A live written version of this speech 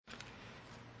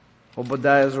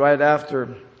Obadiah is right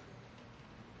after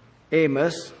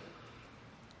Amos.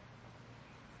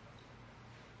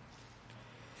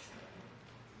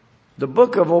 The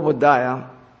book of Obadiah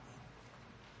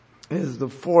is the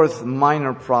fourth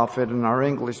minor prophet in our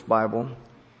English Bible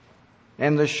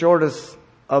and the shortest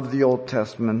of the Old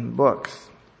Testament books.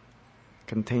 It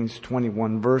contains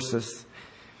 21 verses.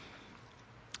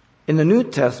 In the New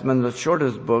Testament, the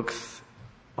shortest books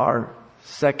are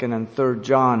 2nd and 3rd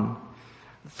John.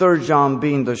 3rd John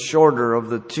being the shorter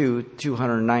of the two,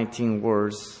 219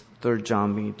 words. 3rd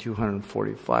John being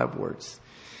 245 words.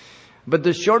 But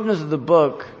the shortness of the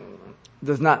book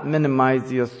does not minimize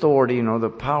the authority nor the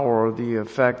power or the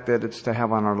effect that it's to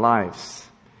have on our lives.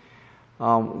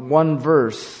 One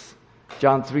verse,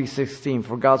 John 3:16,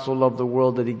 for God so loved the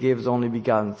world that He gave His only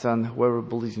begotten Son, whoever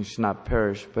believes in Him should not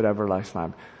perish, but everlasting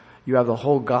life. You have the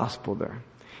whole gospel there.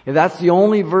 If that's the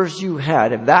only verse you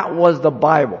had, if that was the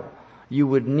Bible, you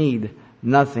would need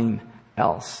nothing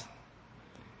else.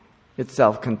 It's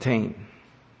self-contained.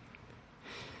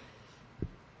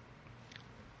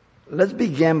 Let's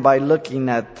begin by looking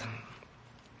at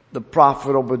the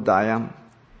prophet Obadiah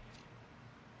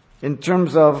in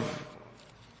terms of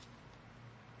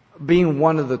being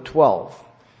one of the 12.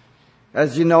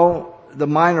 As you know, the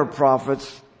minor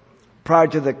prophets, prior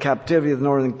to the captivity of the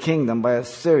northern kingdom by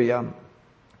Assyria,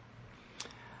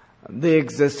 they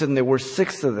existed, and there were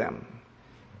 6 of them.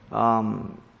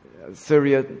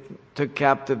 Assyria took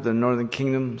captive the northern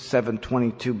kingdom,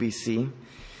 722 BC.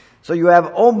 So you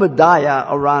have Obadiah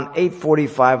around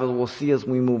 845, as we'll see as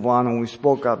we move on, and we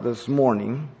spoke of this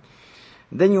morning.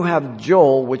 Then you have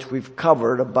Joel, which we've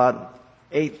covered, about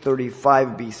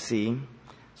 835 BC.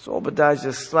 So Obadiah is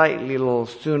just slightly a little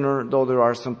sooner, though there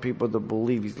are some people that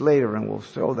believe he's later, and we'll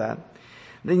show that.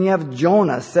 Then you have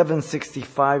Jonah,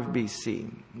 765 BC.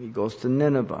 He goes to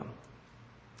Nineveh.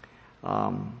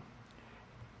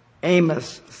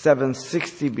 Amos,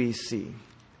 760 BC.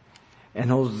 And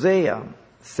Hosea,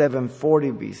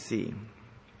 740 BC.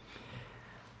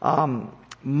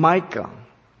 Micah,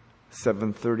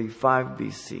 735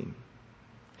 BC.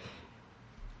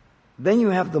 Then you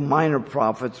have the minor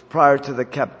prophets prior to the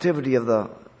captivity of the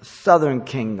southern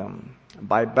kingdom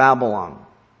by Babylon,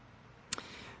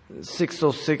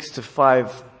 606 to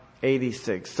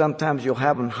 586. Sometimes you'll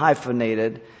have them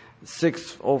hyphenated,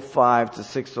 605 to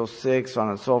 606, so on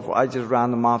and so forth. I just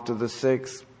round them off to the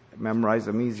 6, memorize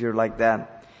them easier like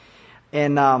that.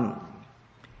 And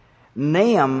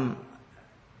Nahum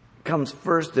comes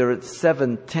first there at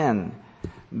 710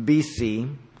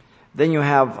 BC. Then you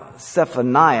have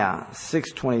Zephaniah,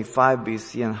 625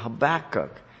 BC, and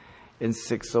Habakkuk in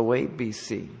 608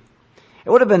 BC. It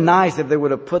would have been nice if they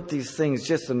would have put these things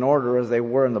just in order as they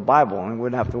were in the Bible, and we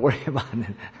wouldn't have to worry about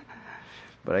it.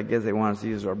 But I guess they want us to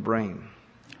use our brain.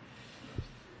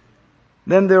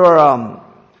 Then there are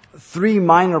 3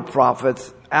 minor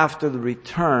prophets after the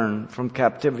return from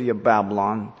captivity of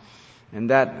Babylon, and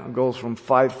that goes from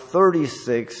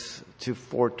 536 to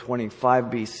 425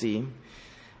 BC.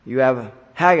 You have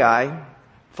Haggai,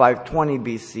 520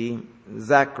 BC,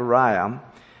 Zechariah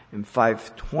in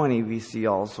 520 BC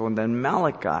also, and then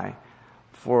Malachi,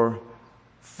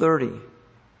 430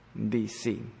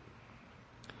 BC.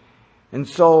 And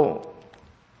so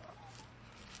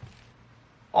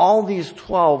all these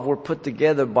 12 were put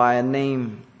together by a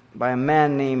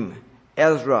man named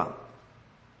Ezra,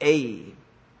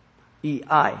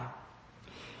 A-E-I.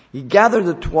 He gathered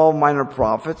the 12 minor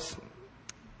prophets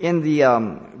in the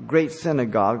great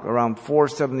synagogue around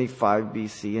 475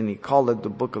 BC, and he called it the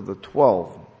Book of the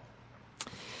 12.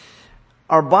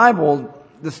 Our Bible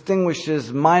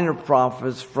distinguishes minor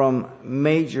prophets from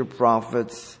major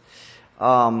prophets,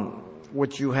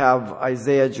 which you have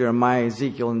Isaiah, Jeremiah,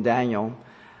 Ezekiel, and Daniel.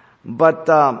 But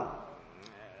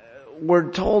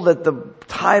we're told that the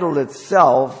title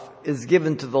itself is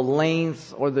given to the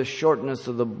length or the shortness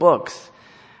of the books.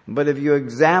 But if you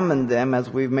examine them, as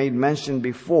we've made mention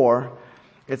before,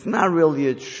 it's not really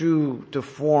a true to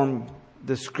form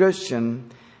description,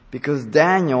 because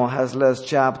Daniel has less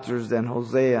chapters than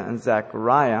Hosea and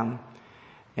Zechariah,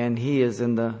 and he is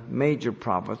in the major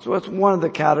prophets. So it's one of the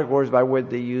categories by which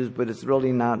they use, but it's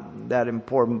really not that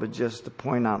important, but just to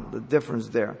point out the difference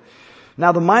there.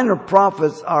 Now, the minor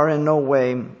prophets are in no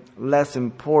way less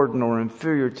important or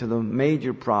inferior to the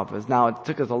major prophets. Now, it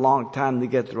took us a long time to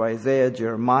get through Isaiah,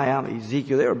 Jeremiah,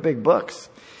 Ezekiel. They were big books.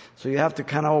 So you have to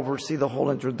kind of oversee the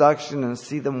whole introduction and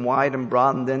see them wide and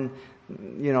broad, and then,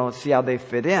 see how they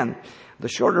fit in. The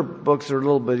shorter books are a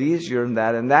little bit easier in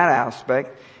that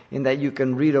aspect, in that you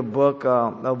can read a book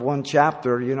of one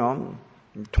chapter,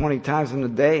 20 times in a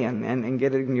day and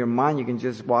get it in your mind. You can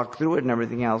just walk through it and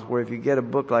everything else. Where if you get a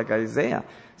book like Isaiah,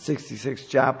 66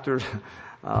 chapters,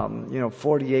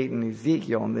 48 in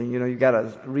Ezekiel, and then, you got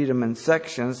to read them in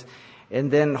sections. And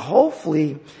then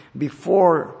hopefully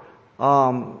before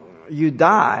you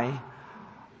die,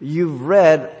 you've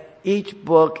read each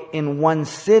book in one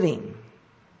sitting.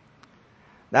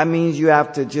 That means you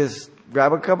have to just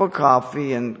grab a cup of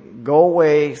coffee and go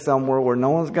away somewhere where no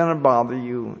one's going to bother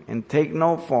you and take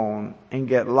no phone and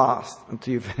get lost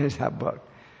until you finish that book.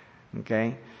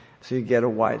 Okay? So you get a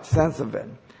wide sense of it.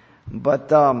 But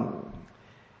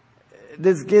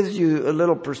this gives you a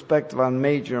little perspective on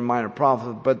major and minor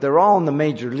prophets, but they're all in the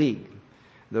major league.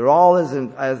 They're all as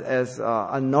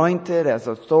anointed, as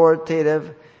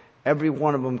authoritative. Every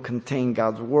one of them contain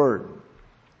God's word.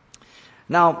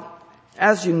 Now,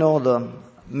 as you know, the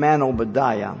man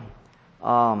Obadiah,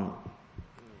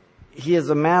 he is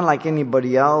a man like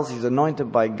anybody else. He's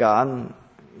anointed by God.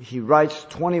 He writes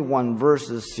 21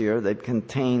 verses here that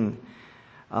contain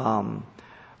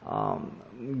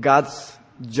God's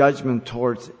judgment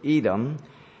towards Edom.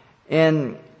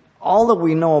 And all that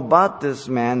we know about this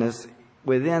man is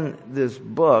within this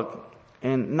book,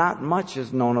 and not much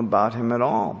is known about him at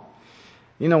all.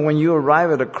 When you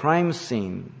arrive at a crime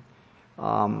scene,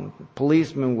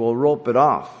 policemen will rope it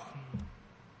off.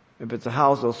 If it's a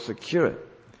house, they'll secure it,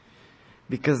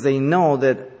 because they know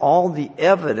that all the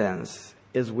evidence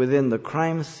is within the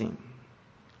crime scene.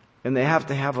 And they have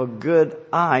to have a good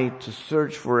eye to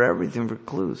search for everything, for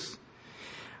clues.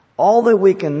 All that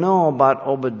we can know about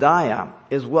Obadiah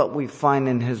is what we find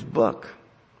in his book.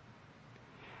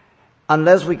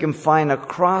 Unless we can find a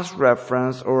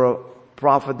cross-reference or a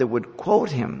prophet that would quote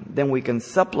him, then we can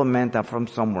supplement that from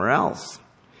somewhere else.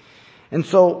 And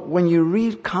so when you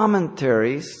read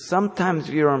commentaries, sometimes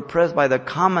you're impressed by the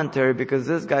commentary because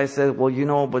this guy says, well,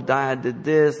 Obadiah did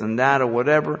this and that or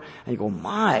whatever. And you go,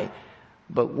 my,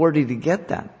 but where did he get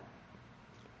that?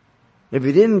 If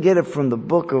he didn't get it from the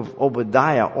book of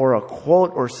Obadiah or a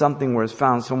quote or something where it's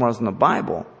found somewhere else in the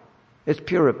Bible, it's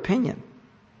pure opinion.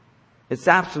 It's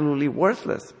absolutely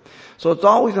worthless. So it's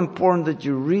always important that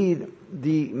you read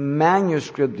the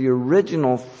manuscript, the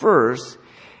original first,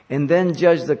 and then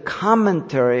judge the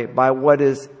commentary by what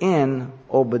is in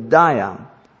Obadiah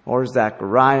or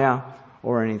Zechariah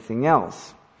or anything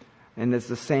else. And it's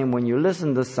the same when you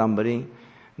listen to somebody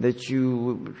that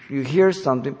you hear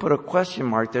something, put a question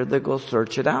mark there, that go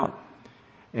search it out.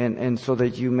 And so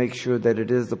that you make sure that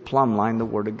it is the plumb line, the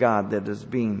Word of God, that is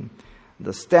being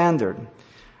the standard.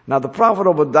 Now the prophet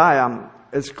Obadiah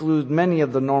excludes many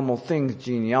of the normal things,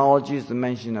 genealogies, the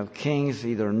mention of kings,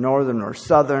 either northern or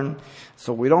southern.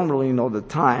 So we don't really know the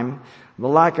time. The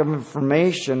lack of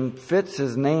information fits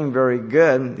his name very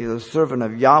good. He's a servant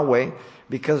of Yahweh,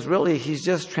 because really he's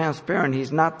just transparent.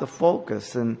 He's not the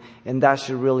focus. And that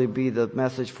should really be the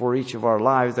message for each of our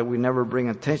lives, that we never bring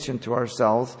attention to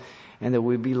ourselves, and that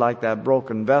we be like that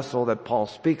broken vessel that Paul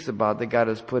speaks about, that God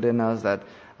has put in us, that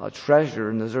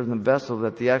treasure in this earthen vessel,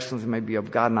 that the excellence may be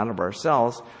of God, not of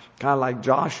ourselves. Kind of like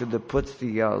Joshua that puts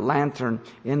the lantern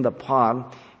in the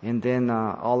pot, and then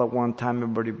all at one time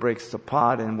everybody breaks the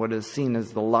pot, and what is seen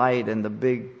is the light and the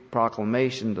big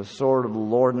proclamation, the sword of the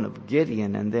Lord and of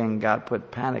Gideon, and then God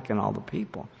put panic in all the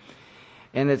people.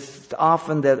 And it's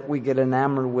often that we get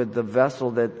enamored with the vessel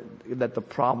that the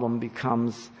problem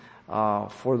becomes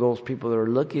for those people that are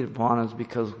looking upon us,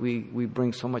 because we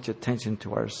bring so much attention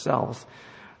to ourselves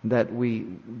that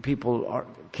people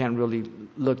can't really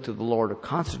look to the Lord or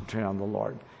concentrate on the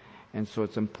Lord. And so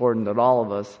it's important that all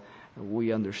of us,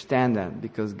 we understand that,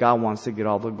 because God wants to get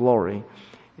all the glory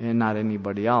and not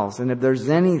anybody else. And if there's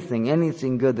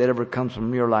anything good that ever comes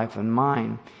from your life and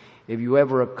mine, if you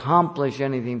ever accomplish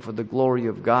anything for the glory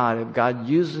of God, if God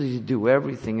uses you to do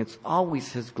everything, it's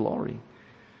always His glory.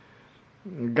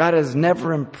 God is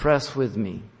never impressed with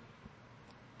me.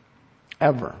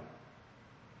 Ever.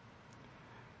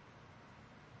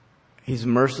 He's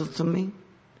merciful to me.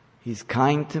 He's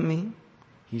kind to me.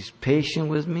 He's patient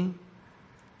with me.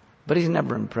 But He's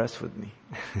never impressed with me.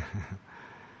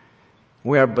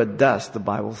 We are but dust, the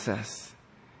Bible says.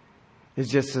 It's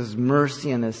just His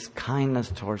mercy and His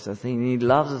kindness towards us. And He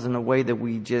loves us in a way that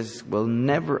we just will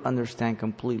never understand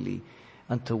completely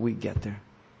until we get there.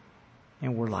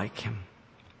 And we're like Him.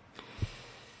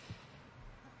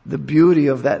 The beauty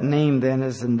of that name then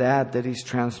is in that He's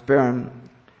transparent.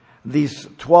 These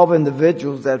 12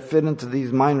 individuals that fit into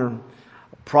these minor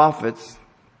prophets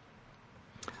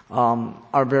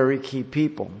are very key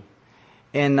people.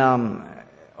 And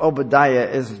Obadiah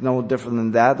is no different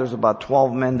than that. There's about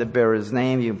 12 men that bear his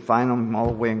name. You can find them all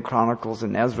the way in Chronicles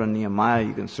and Ezra and Nehemiah.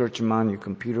 You can search them on your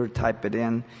computer, type it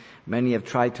in. Many have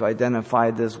tried to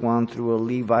identify this one through a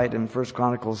Levite in 1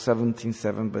 Chronicles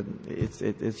 17:7, but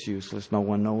it's useless. No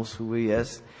one knows who he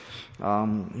is.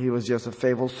 He was just a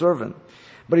faithful servant.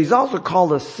 But he's also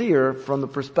called a seer from the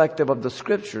perspective of the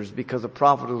scriptures, because a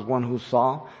prophet was one who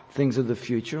saw things of the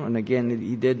future. And again,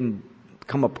 he didn't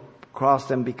come across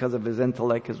them because of his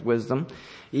intellect, his wisdom.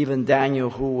 Even Daniel,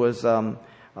 who was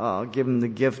given the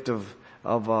gift of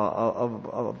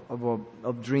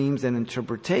dreams and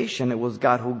interpretation, it was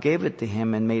God who gave it to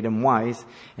him and made him wise,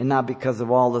 and not because of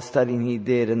all the studying he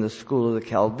did in the school of the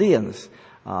Chaldeans.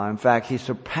 In fact, he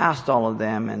surpassed all of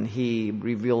them, and he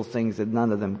revealed things that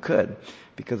none of them could,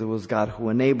 because it was God who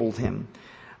enabled him.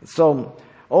 So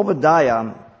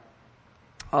Obadiah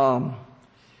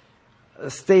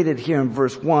stated here in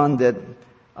verse 1 that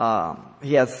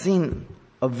he has seen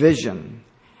a vision,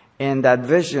 and that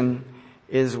vision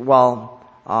is while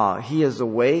he is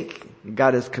awake,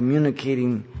 God is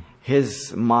communicating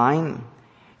his mind.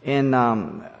 And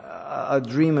a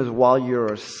dream is while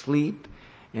you're asleep.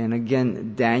 And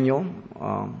again, Daniel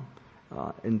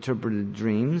interpreted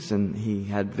dreams, and he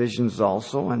had visions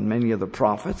also, and many of the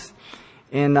prophets.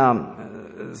 And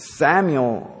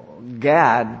Samuel,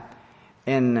 Gad,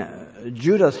 and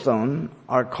Jeduthun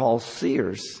are called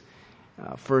seers.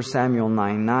 1 Samuel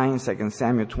 9:9, 2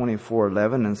 Samuel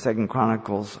 24:11, and 2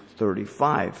 Chronicles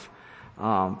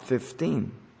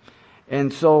 35:15.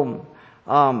 And so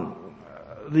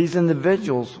these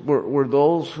individuals were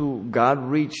those who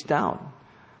God reached out.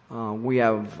 We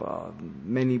have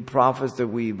many prophets that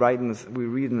we read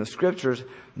in the scriptures.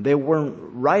 They weren't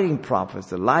writing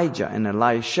prophets, Elijah and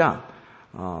Elisha.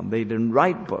 They didn't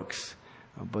write books.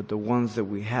 But the ones that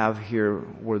we have here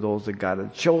were those that God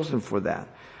had chosen for that.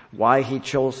 Why he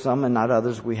chose some and not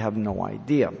others, we have no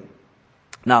idea.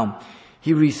 Now,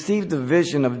 he received a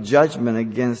vision of judgment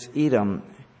against Edom,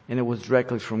 and it was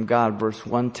directly from God, verse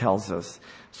 1 tells us.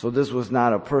 So this was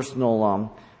not a personal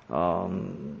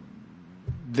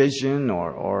vision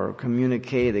or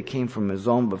communique that came from his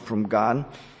own, but from God.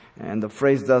 And the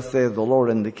phrase, "Thus saith the Lord,"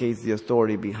 indicates the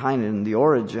authority behind it. In the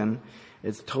origin,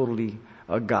 it's totally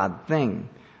a God thing.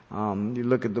 You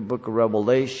look at the book of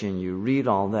Revelation, you read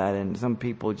all that, and some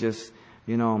people just,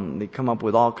 they come up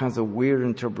with all kinds of weird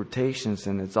interpretations,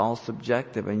 and it's all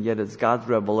subjective, and yet it's God's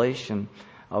revelation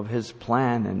of his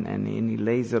plan, and he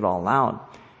lays it all out,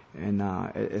 and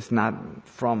it's not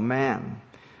from man.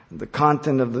 The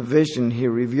content of the vision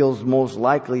here reveals most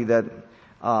likely that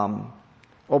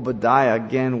Obadiah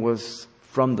again was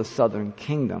from the southern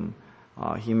kingdom.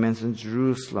 He mentions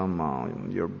Jerusalem,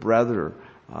 your brother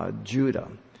Judah.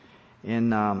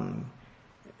 And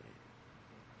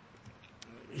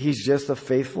he's just a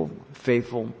faithful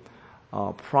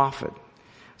prophet.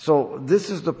 So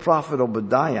this is the prophet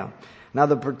Obadiah. Now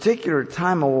the particular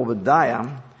time of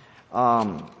Obadiah,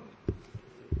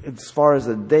 as far as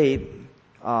a date,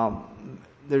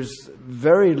 there's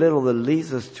very little that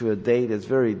leads us to a date. It's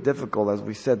very difficult, as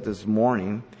we said this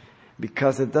morning,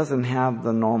 because it doesn't have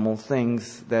the normal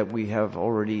things that we have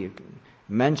already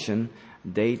mentioned,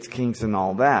 dates, kings, and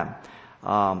all that.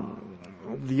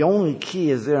 The only key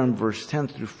is there in verse 10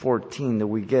 through 14 that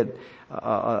we get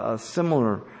a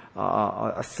similar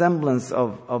a semblance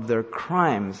of their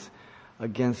crimes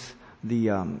against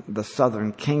the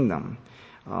southern kingdom.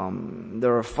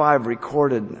 There are 5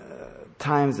 recorded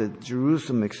times that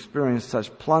Jerusalem experienced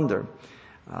such plunder,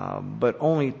 but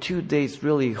only 2 dates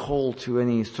really hold to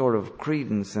any sort of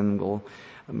credence, and we'll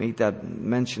make that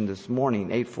mention this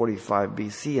morning. 845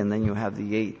 BC, and then you have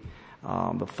the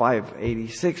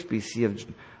 586 BC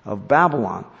of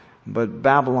Babylon. But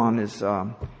Babylon is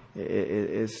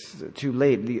too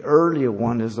late. The earlier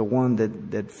one is the one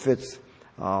that fits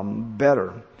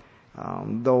better.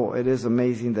 Though it is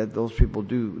amazing that those people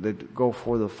that go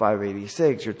for the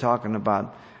 586. You're talking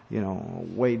about,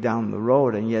 way down the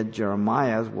road, and yet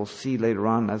Jeremiah, as we'll see later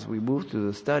on as we move through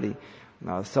the study,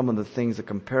 some of the things, the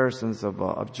comparisons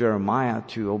of Jeremiah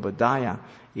to Obadiah,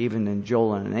 even in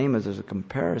Joel and Amos, there's a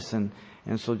comparison.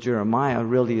 And so Jeremiah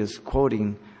really is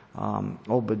quoting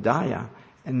Obadiah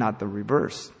and not the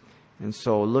reverse. And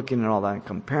so looking at all that and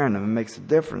comparing them, it makes a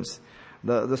difference.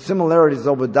 The similarities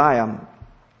of Obadiah,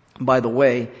 by the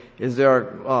way, is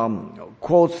there are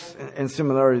quotes and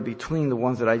similarities between the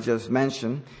ones that I just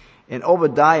mentioned. In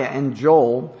Obadiah and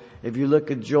Joel, if you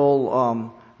look at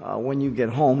Joel, when you get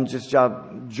home, just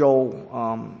jot Joel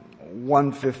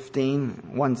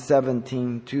 1:15,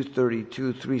 1:17,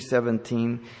 2:32,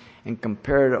 3:17, and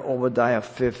compare to Obadiah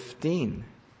 15.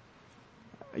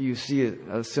 you see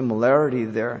a similarity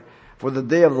there. For the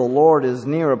day of the Lord is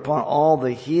near upon all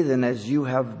the heathen. As you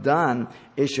have done,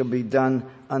 it shall be done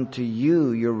unto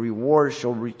you. Your reward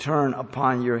shall return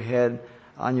upon your head,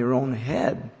 on your own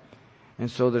head. And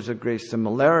so there's a great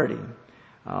similarity.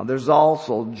 There's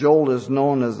also, Joel is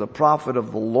known as the prophet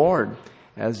of the Lord,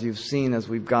 as you've seen as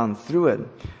we've gone through it,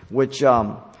 which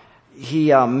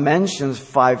he mentions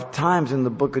 5 times in the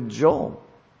book of Joel.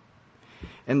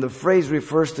 And the phrase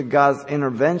refers to God's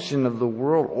intervention of the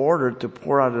world order to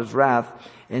pour out His wrath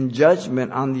and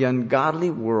judgment on the ungodly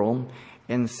world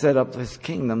and set up His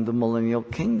kingdom, the millennial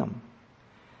kingdom.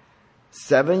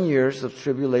 7 years of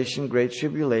tribulation, great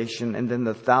tribulation, and then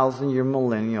the 1,000-year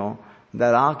millennial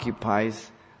that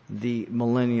occupies the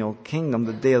millennial kingdom,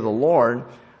 the day of the Lord,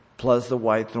 plus the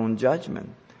white throne judgment.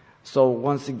 So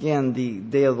once again, the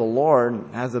day of the Lord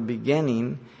has a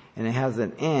beginning and it has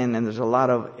an end, and there's a lot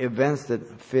of events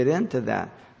that fit into that,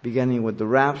 beginning with the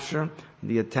rapture,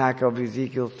 the attack of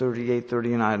Ezekiel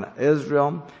 38-39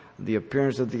 Israel, the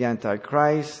appearance of the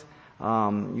Antichrist.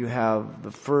 You have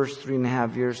the first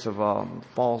 3.5 years of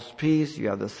false peace. You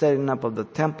have the setting up of the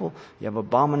temple. You have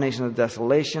abomination of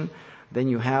desolation. Then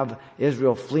you have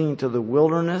Israel fleeing to the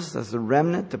wilderness as the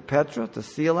remnant, to Petra, to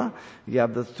Selah. You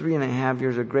have the 3.5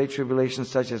 years of great tribulation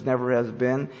such as never has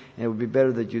been. And it would be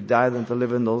better that you die than to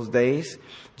live in those days.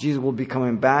 Jesus will be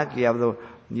coming back. You have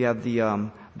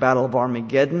the Battle of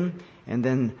Armageddon. And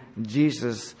then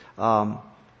Jesus, from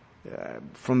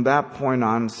that point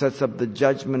on, sets up the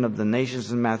judgment of the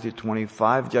nations in Matthew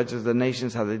 25. Judges the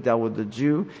nations how they dealt with the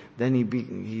Jew. Then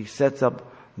he sets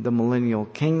up the millennial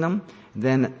kingdom.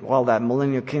 Then while that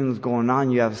millennial kingdom is going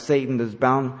on, you have Satan that's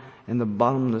bound in the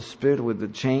bottom of the spirit with the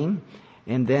chain.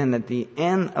 And then at the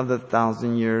end of the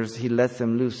 1,000 years, he lets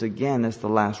them loose again as the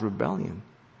last rebellion.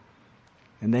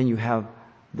 And then you have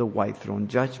the white throne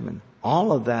judgment.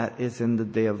 All of that is in the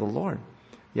day of the Lord.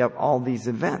 You have all these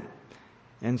events.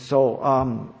 And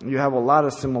so you have a lot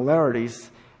of similarities.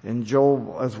 And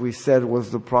Job, as we said, was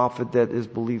the prophet that is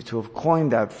believed to have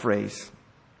coined that phrase.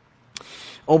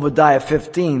 Obadiah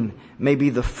 15 may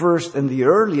be the first and the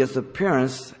earliest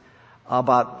appearance,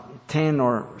 about 10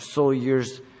 or so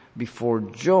years before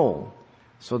Joel.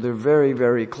 So they're very,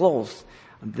 very close.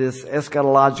 This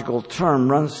eschatological term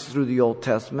runs through the Old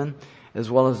Testament as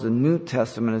well as the New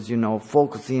Testament, as you know,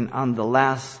 focusing on the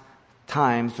last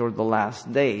times or the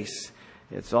last days.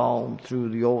 It's all through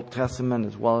the Old Testament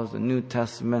as well as the New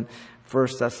Testament. 1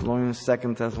 Thessalonians,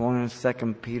 2 Thessalonians,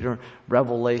 2 Peter,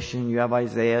 Revelation. You have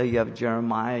Isaiah, you have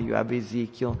Jeremiah, you have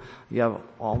Ezekiel, you have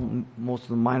most of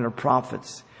the minor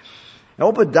prophets.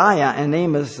 Obadiah and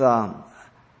Amos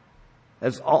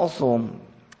also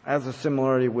has a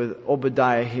similarity with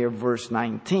Obadiah here, verse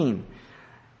 19.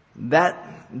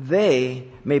 That they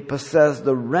may possess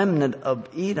the remnant of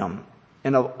Edom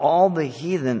and of all the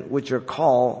heathen which are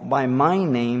called by my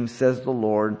name, says the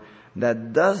Lord,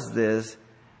 that does this.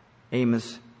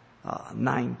 Amos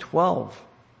 9:12.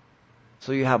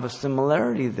 So you have a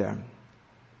similarity there.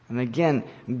 And again,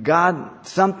 God,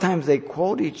 sometimes they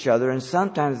quote each other, and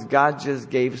sometimes God just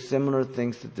gave similar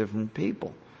things to different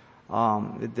people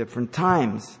at different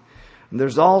times. And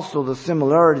there's also the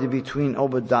similarity between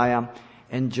Obadiah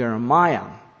and Jeremiah.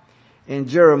 And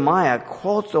Jeremiah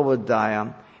quotes Obadiah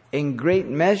in great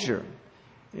measure.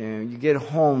 You get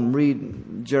home,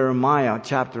 read Jeremiah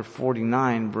chapter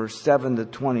 49, verse 7 to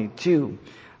 22.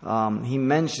 He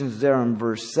mentions there in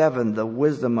verse 7 the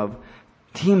wisdom of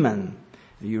Teman.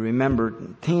 You remember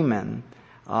Teman,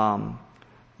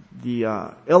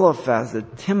 the Eliphaz, the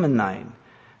Temanite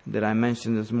that I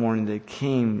mentioned this morning, that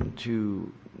came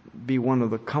to be one of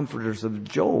the comforters of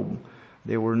Job.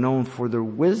 They were known for their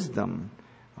wisdom.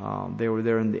 They were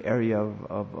there in the area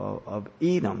of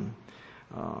Edom.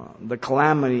 The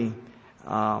calamity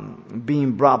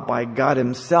being brought by God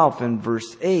Himself in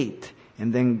verse 8.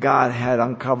 And then God had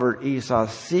uncovered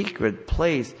Esau's secret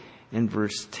place in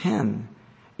verse 10.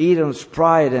 Edom's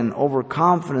pride and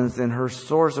overconfidence in her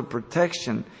source of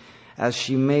protection as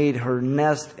she made her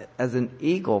nest as an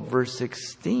eagle, verse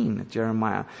 16 of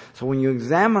Jeremiah. So when you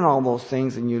examine all those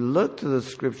things and you look to the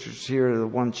scriptures here, the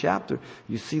one chapter,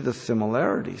 you see the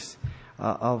similarities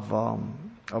of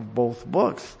both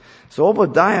books. So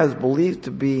Obadiah is believed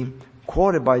to be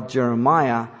quoted by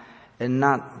Jeremiah and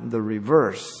not the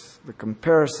reverse. The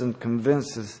comparison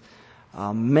convinces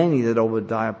many that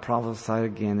Obadiah prophesied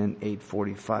again in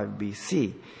 845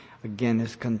 BC. Again,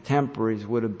 his contemporaries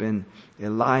would have been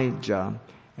Elijah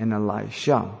and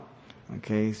Elisha,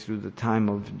 okay, through the time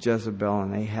of Jezebel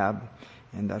and Ahab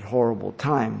and that horrible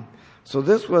time. So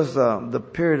this was the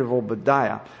period of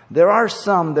Obadiah. There are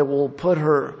some that will put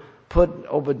her put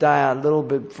Obadiah a little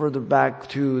bit further back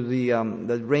to the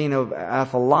reign of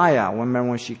Athaliah.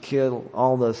 Remember when she killed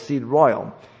all the seed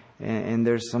royal, and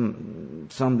there's some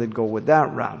that go with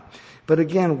that route. But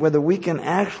again, whether we can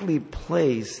actually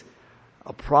place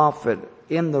a prophet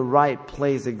in the right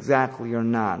place exactly or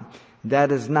not,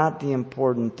 that is not the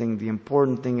important thing. The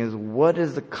important thing is, what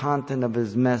is the content of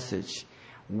his message?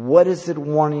 What is it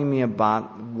warning me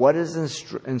about? What is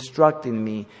instructing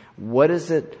me? What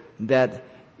is it that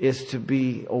is to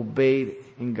be obeyed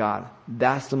in God?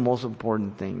 That's the most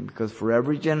important thing, because for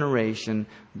every generation,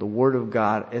 the Word of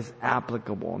God is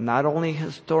applicable, not only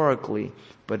historically,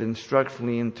 but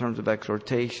instructionally in terms of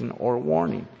exhortation or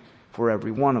warning for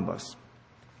every one of us.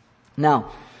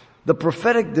 Now, the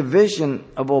prophetic division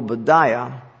of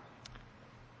Obadiah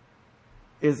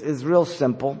is real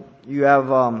simple. You have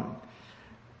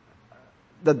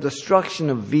the destruction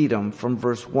of Edom from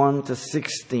verse 1 to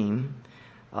 16.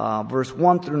 Verse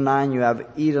 1 through 9, you have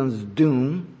Edom's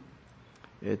doom.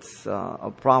 It's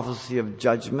a prophecy of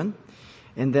judgment.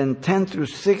 And then 10 through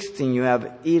 16, you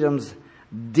have Edom's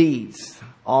deeds,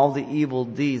 all the evil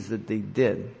deeds that they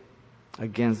did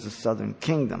against the southern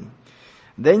kingdom.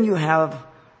 Then you have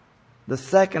the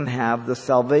second half, the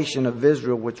salvation of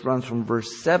Israel, which runs from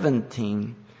verse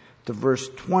 17 to verse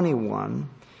 21.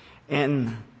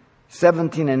 And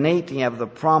 17 and 18, you have the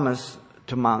promise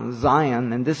to Mount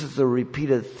Zion. And this is a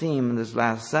repeated theme in this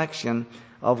last section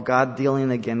of God dealing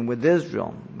again with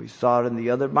Israel. We saw it in the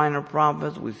other minor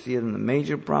prophets. We see it in the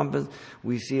major prophets.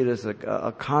 We see it as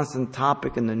a constant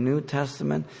topic in the New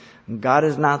Testament. God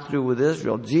is not through with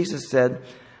Israel. Jesus said,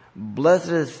 blessed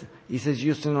is, he says,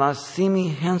 you shall not see me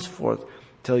henceforth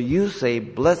till you say,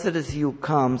 blessed is he who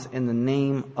comes in the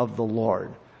name of the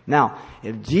Lord. Now,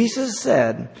 if Jesus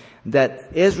said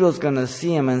that Israel's going to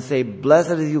see him and say,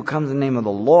 blessed is he who comes in the name of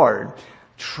the Lord,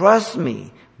 trust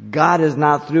me, God is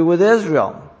not through with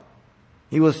Israel.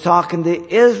 He was talking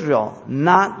to Israel,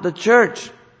 not the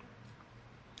church.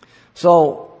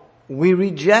 So, we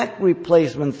reject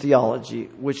replacement theology,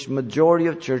 which majority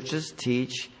of churches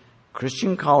teach.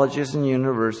 Christian colleges and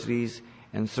universities,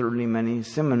 and certainly many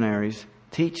seminaries,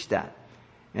 teach that.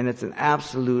 And it's an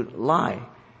absolute lie.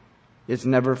 It's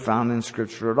never found in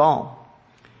Scripture at all.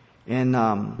 And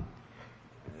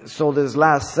so this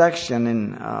last section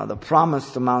in the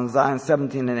promise to Mount Zion,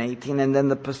 17 and 18, and then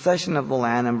the possession of the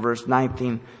land in verse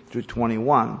 19 through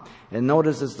 21. And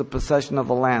notice it's the possession of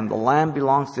the land. The land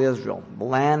belongs to Israel. The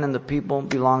land and the people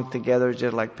belong together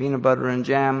just like peanut butter and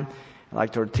jam,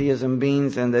 like tortillas and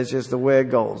beans, and that's just the way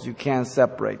it goes. You can't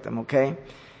separate them, okay?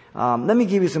 Let me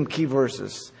give you some key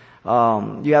verses.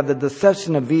 You have the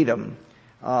deception of Edom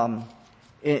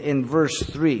in verse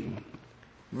 3.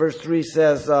 Verse 3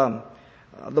 says,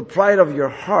 the pride of your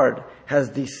heart has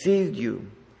deceived you.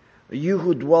 You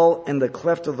who dwell in the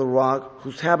cleft of the rock,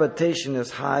 whose habitation is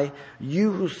high,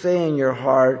 you who say in your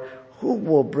heart, who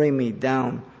will bring me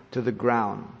down to the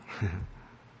ground?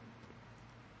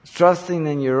 Trusting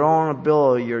in your own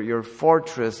ability, your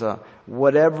fortress,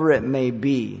 whatever it may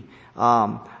be.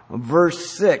 Verse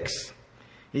 6,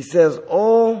 he says,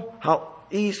 oh, how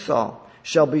Esau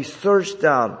shall be searched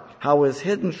out, how his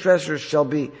hidden treasures shall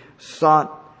be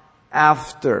sought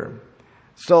after.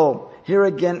 So, here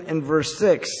again in verse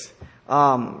 6,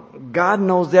 God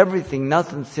knows everything,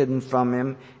 nothing's hidden from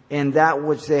him, and that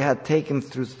which they had taken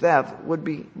through theft would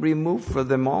be removed for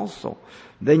them also.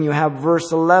 Then you have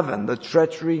verse 11, the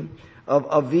treachery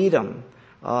of Edom.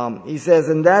 He says,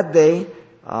 in that day,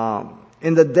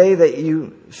 in the day that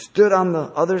you stood on the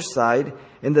other side,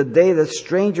 in the day that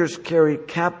strangers carried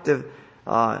captive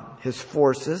his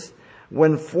forces,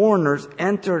 when foreigners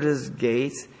entered his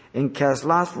gates and cast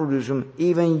lots for Jerusalem,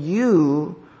 even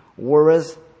you were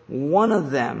as one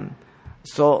of them.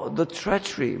 So the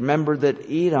treachery, remember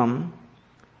that Edom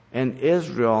and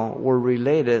Israel were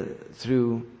related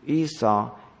through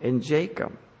Esau and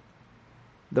Jacob.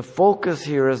 The focus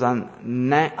here is on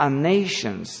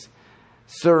nations.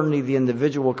 Certainly the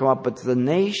individual will come up, but it's the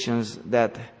nations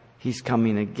that he's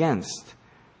coming against.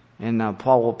 And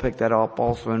Paul will pick that up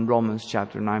also in Romans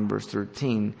chapter 9, verse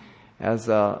 13, as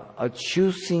a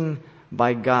choosing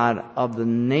by God of the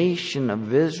nation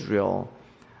of Israel,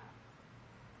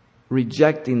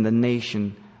 rejecting the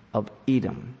nation of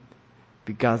Edom,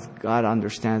 because God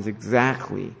understands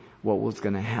exactly what was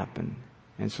going to happen.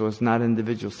 And so it's not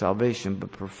individual salvation,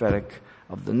 but prophetic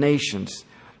of the nations.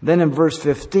 Then in verse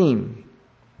 15,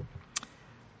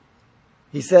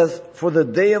 he says, for the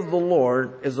day of the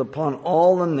Lord is upon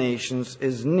all the nations,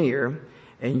 is near,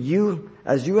 and you,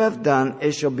 as you have done,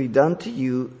 it shall be done to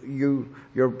you.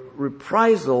 Your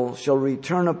reprisal shall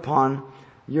return upon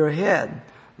your head.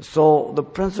 So the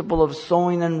principle of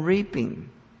sowing and reaping,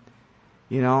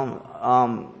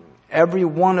 every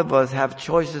one of us have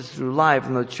choices through life,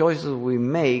 and the choices we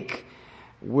make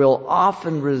will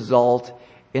often result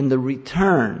in the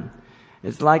return.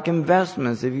 It's like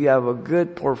investments. If you have a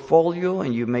good portfolio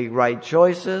and you make right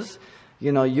choices,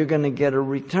 you're going to get a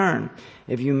return.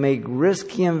 If you make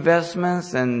risky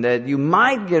investments and that you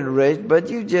might get rich, but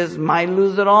you just might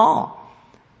lose it all.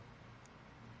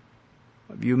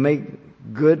 If you make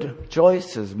good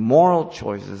choices, moral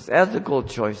choices, ethical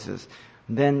choices,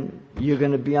 then you're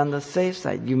going to be on the safe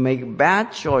side. You make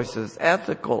bad choices,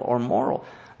 ethical or moral,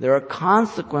 there are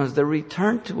consequences that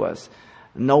return to us.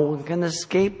 No one can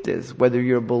escape this, whether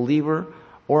you're a believer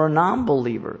or a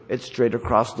non-believer. It's straight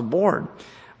across the board.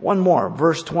 One more,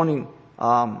 verse 21.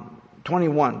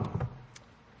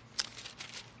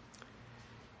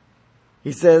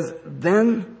 He says,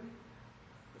 "Then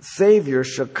Savior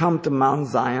shall come to Mount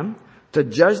Zion to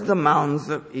judge the mountains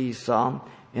of Esau,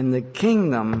 and the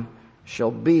kingdom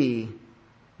shall be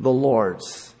the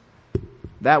Lord's."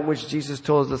 That which Jesus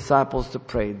told his disciples to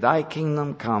pray, "Thy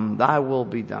kingdom come, thy will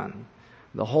be done."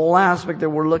 The whole aspect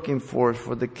that we're looking for is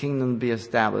for the kingdom to be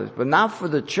established, but not for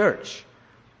the church.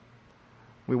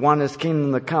 We want his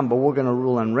kingdom to come, but we're going to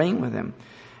rule and reign with him.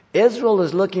 Israel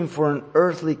is looking for an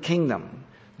earthly kingdom.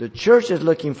 The church is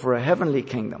looking for a heavenly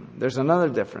kingdom. There's another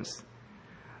difference.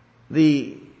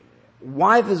 The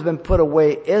wife has been put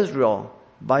away, Israel,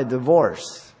 by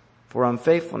divorce for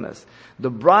unfaithfulness. The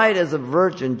bride is a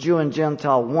virgin, Jew and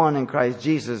Gentile, one in Christ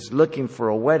Jesus, looking for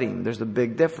a wedding. There's a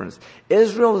big difference.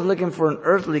 Israel is looking for an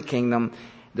earthly kingdom.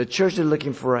 The church is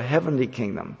looking for a heavenly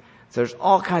kingdom. So there's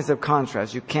all kinds of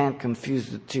contrasts. You can't confuse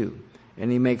the two. And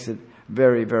he makes it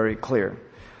very, very clear.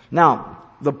 Now,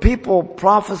 the people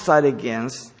prophesied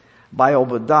against by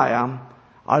Obadiah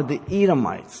are the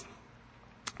Edomites.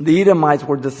 The Edomites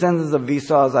were descendants of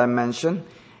Esau, as I mentioned.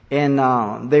 And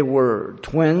they were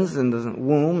twins in the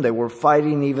womb. They were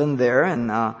fighting even there. And,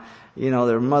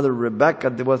 their mother Rebecca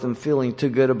wasn't feeling too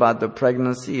good about the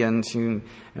pregnancy. And she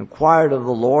inquired of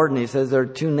the Lord. And he says, there are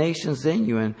two nations in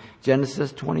you in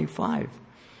Genesis 25.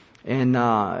 And,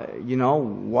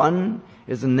 one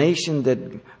is a nation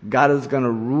that God is going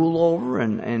to rule over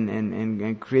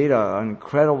and create an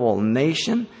incredible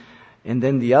nation. And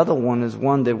then the other one is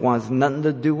one that wants nothing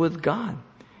to do with God.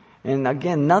 And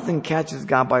again, nothing catches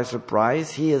God by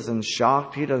surprise. He isn't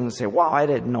shocked. He doesn't say, wow, I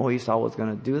didn't know Esau was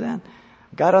going to do that.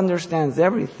 God understands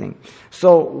everything.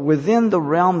 So within the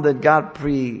realm that God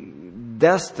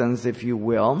predestines, if you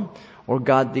will, or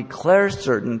God declares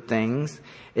certain things,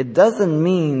 it doesn't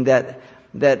mean that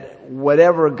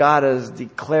whatever God has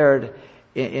declared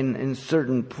in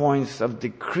certain points of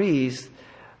decrees,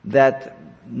 that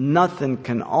nothing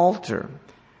can alter.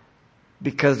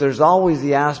 Because there's always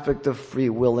the aspect of free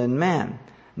will in man.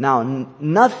 Now,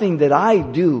 nothing that I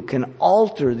do can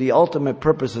alter the ultimate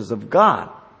purposes of God.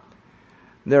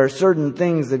 There are certain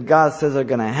things that God says are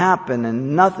going to happen,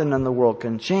 and nothing in the world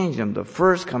can change them. The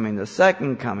first coming, the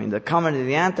second coming, the coming of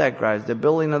the Antichrist, the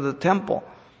building of the temple,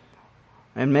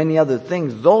 and many other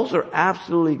things. Those are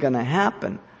absolutely going to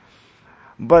happen.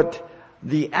 But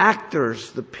the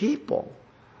actors, the people,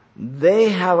 they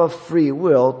have a free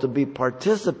will to be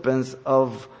participants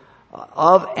of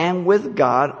and with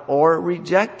God or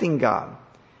rejecting God.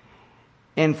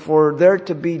 And for there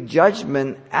to be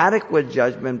judgment, adequate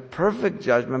judgment, perfect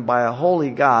judgment by a holy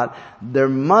God, there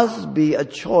must be a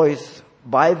choice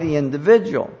by the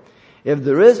individual. If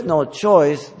there is no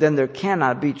choice, then there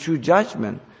cannot be true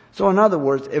judgment. So in other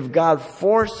words, if God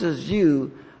forces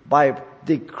you by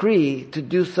decree to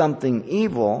do something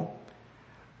evil,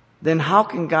 then how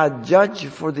can God judge you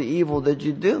for the evil that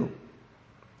you do?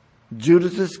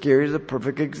 Judas Iscariot is a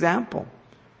perfect example.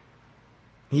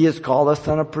 He is called a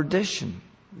son of perdition.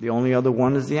 The only other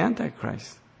one is the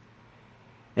Antichrist.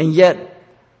 And yet,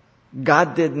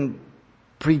 God didn't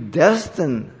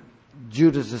predestine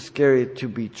Judas Iscariot to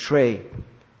betray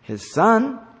his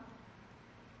son.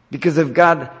 Because if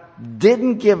God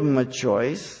didn't give him a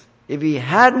choice, if he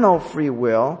had no free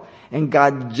will, and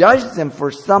God judged him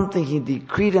for something he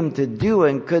decreed him to do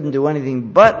and couldn't do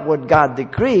anything but what God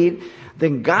decreed,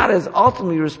 then God is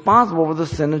ultimately responsible for the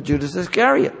sin of Judas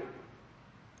Iscariot.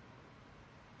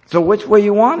 So which way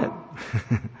you want it?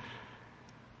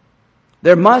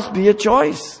 There must be a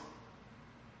choice.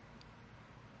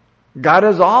 God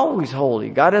is always holy.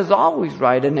 God is always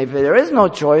right. And if there is no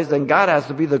choice, then God has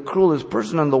to be the cruelest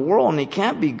person in the world, and he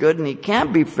can't be good and he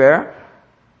can't be fair.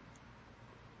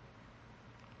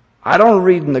 I don't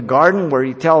read in the garden where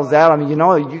he tells Adam,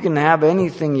 you can have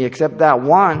anything except that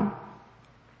one.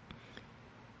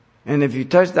 And if you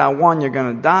touch that one, you're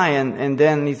going to die. And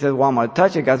then he says, well, I'm going to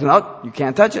touch it. God says, no, you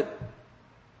can't touch it.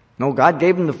 No, God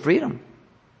gave him the freedom.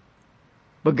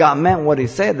 But God meant what he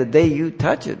said. The day you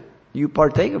touch it, you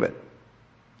partake of it,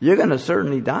 you're going to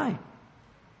certainly die.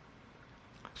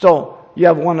 So you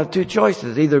have one of two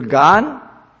choices. Either God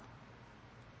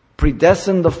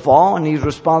predestined the fall and he's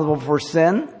responsible for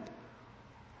sin,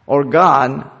 or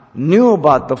God knew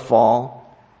about the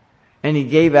fall and he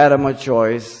gave Adam a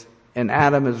choice, and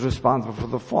Adam is responsible for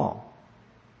the fall.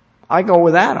 I go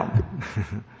with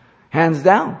Adam. Hands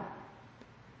down.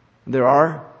 There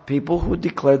are people who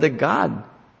declare that God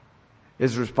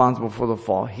is responsible for the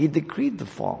fall. He decreed the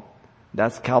fall.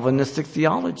 That's Calvinistic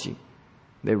theology.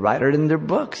 They write it in their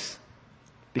books.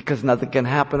 Because nothing can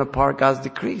happen apart God's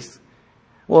decrees.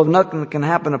 Well, if nothing can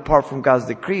happen apart from God's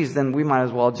decrees, then we might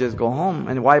as well just go home.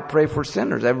 And why pray for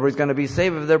sinners? Everybody's going to be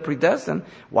saved if they're predestined.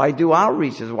 Why do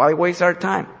outreaches? Why waste our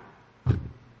time?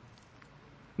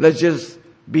 Let's just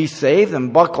be saved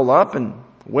and buckle up and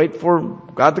wait for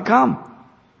God to come.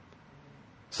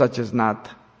 Such is not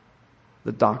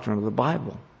the doctrine of the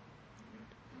Bible.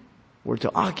 We're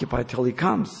to occupy till he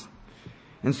comes.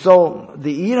 And so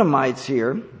the Edomites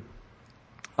here,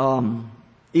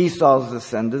 Esau's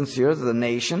descendants here, the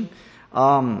nation.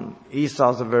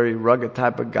 Esau's a very rugged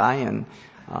type of guy,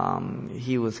 and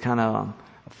he was kind of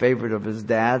a favorite of his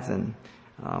dad's, and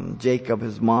Jacob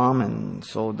his mom, and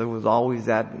so there was always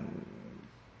that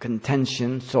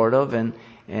contention, sort of,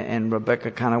 and Rebecca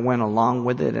kind of went along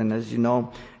with it. And as you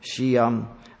know, she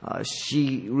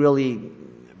really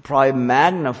probably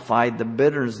magnified the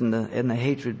bitterness and the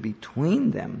hatred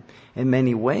between them in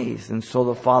many ways. And so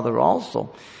the father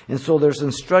also. And so there's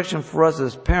instruction for us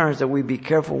as parents that we be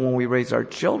careful when we raise our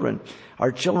children.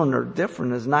 Our children are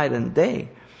different as night and day.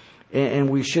 And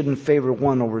we shouldn't favor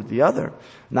one over the other.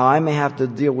 Now, I may have to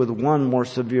deal with one more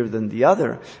severe than the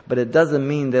other, but it doesn't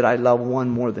mean that I love one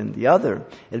more than the other.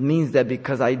 It means that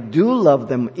because I do love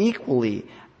them equally,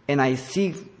 and I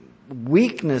see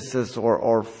weaknesses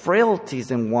or frailties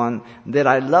in one, that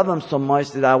I love them so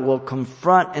much that I will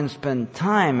confront and spend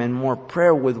time and more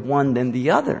prayer with one than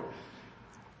the other.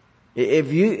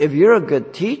 If you're a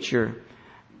good teacher,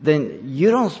 then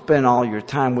you don't spend all your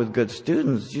time with good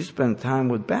students. You spend time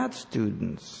with bad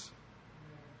students.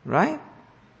 Right?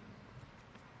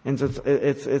 And so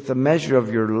it's a measure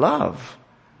of your love,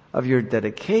 of your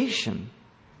dedication.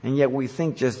 And yet we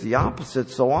think just the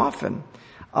opposite so often.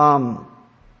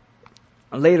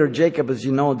 Later, Jacob, as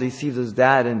you know, deceives his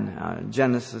dad in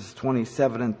Genesis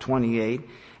 27 and 28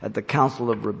 at the counsel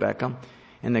of Rebekah.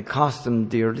 And it cost him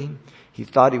dearly. He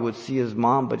thought he would see his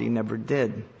mom, but he never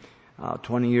did.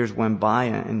 20 years went by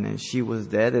and then she was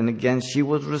dead. And again, she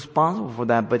was responsible for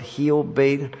that, but he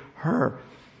obeyed her.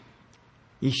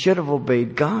 He should have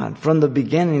obeyed God. From the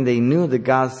beginning, they knew that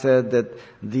God said that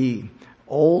the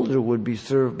older would be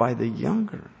served by the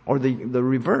younger, or the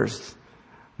reverse.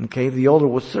 Okay, the older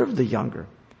would serve the younger.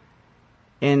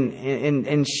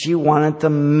 And she wanted to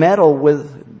meddle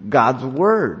with God's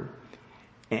word.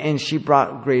 And she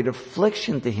brought great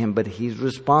affliction to him, but he's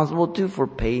responsible too for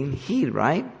paying heed,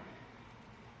 right?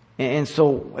 And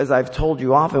so, as I've told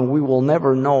you often, we will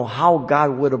never know how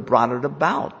God would have brought it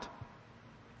about,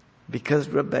 because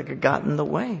Rebekah got in the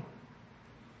way.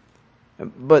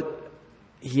 But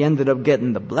he ended up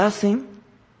getting the blessing,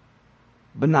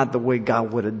 but not the way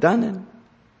God would have done it.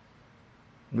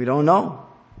 We don't know.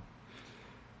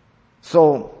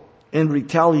 So, in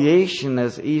retaliation,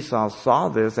 as Esau saw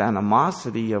this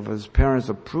animosity of his parents'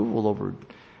 approval over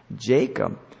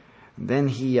Jacob, then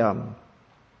he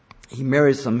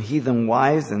married some heathen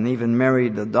wives and even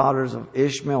married the daughters of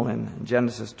Ishmael in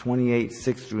Genesis 28,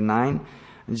 6 through 9,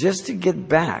 just to get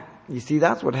back. You see,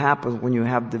 that's what happens when you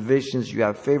have divisions, you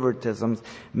have favoritisms.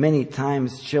 Many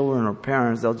times children or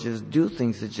parents, they'll just do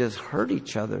things that just hurt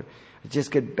each other,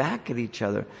 just get back at each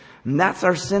other. And that's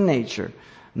our sin nature.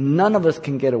 None of us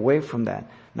can get away from that.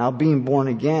 Now, being born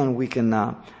again, we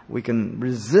can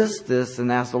resist this and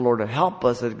ask the Lord to help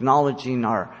us, acknowledging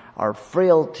our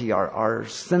frailty, our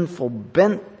sinful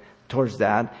bent towards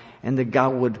that, and that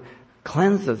God would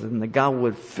cleanse us, and that God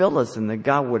would fill us, and that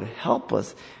God would help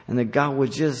us, and that God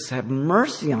would just have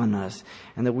mercy on us,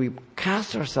 and that we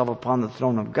cast ourselves upon the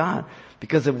throne of God.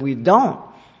 Because if we don't,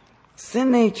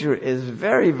 sin nature is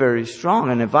very, very strong,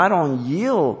 and if I don't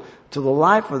yield to the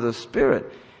life of the Spirit,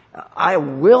 I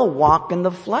will walk in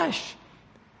the flesh.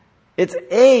 It's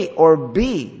A or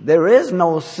B. There is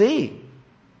no C.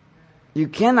 You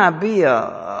cannot be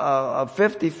a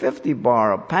 50-50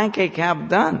 bar, a pancake half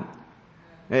done.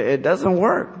 It doesn't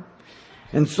work.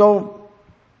 And so,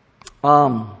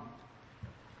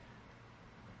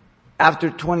 After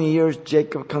 20 years,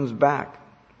 Jacob comes back.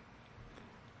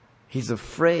 He's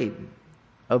afraid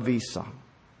of Esau.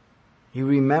 He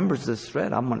remembers this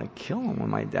threat. I'm going to kill him when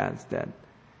my dad's dead.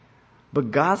 But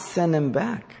God sent him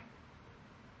back.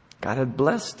 God had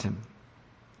blessed him.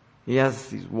 He has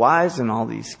these wives and all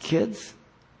these kids.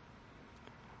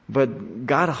 But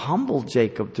God humbled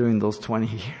Jacob during those 20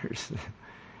 years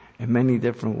in many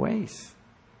different ways.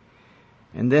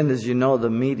 And then, as you know, the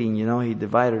meeting, he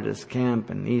divided his camp,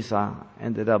 and Esau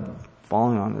ended up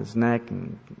falling on his neck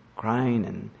and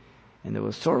crying, and it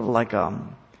was sort of like a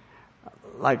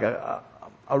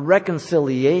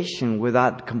reconciliation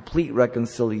without complete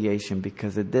reconciliation,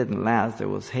 because it didn't last. There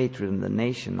was hatred in the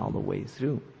nation all the way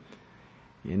through.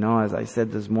 As I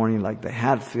said this morning, like the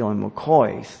Hatfield and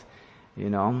McCoys,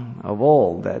 of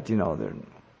old, that,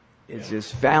 it's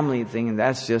just family thing, and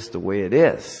that's just the way it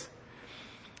is.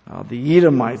 The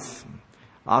Edomites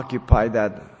occupied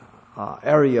that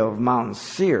area of Mount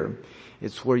Seir.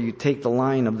 It's where you take the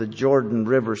line of the Jordan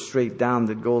River straight down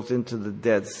that goes into the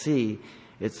Dead Sea.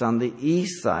 It's on the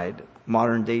east side,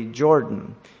 modern day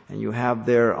Jordan. And you have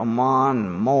there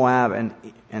Ammon, Moab,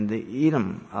 and the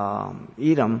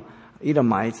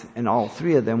Edomites, and all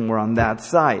three of them were on that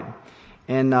side.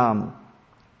 And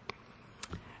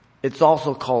it's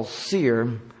also called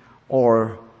Seir,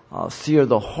 or Seir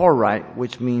the Horite,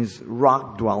 which means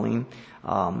rock dwelling.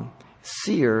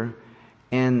 Seir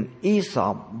and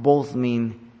Esau both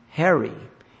mean hairy.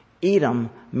 Edom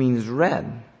means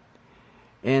red.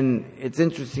 And it's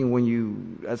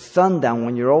interesting at sundown,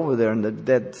 when you're over there in the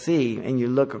Dead Sea and you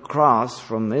look across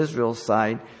from Israel's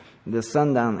side, the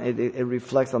sundown, it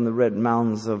reflects on the red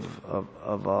mountains of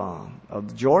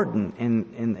Jordan,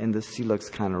 and the sea looks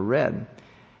kind of red.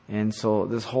 And so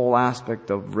this whole aspect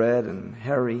of red and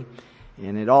hairy,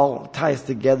 and it all ties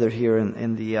together here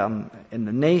in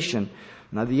the nation.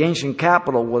 Now, the ancient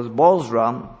capital was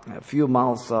Bozrah, a few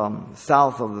miles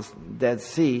south of the Dead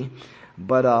Sea.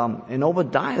 But in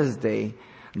Obadiah's day,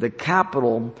 the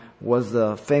capital was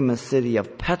the famous city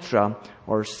of Petra,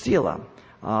 or Selah.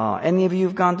 Any of you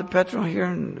have gone to Petra here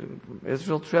in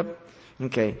Israel trip?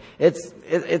 Okay, it's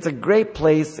a great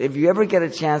place. If you ever get a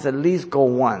chance, at least go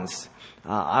once.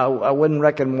 I wouldn't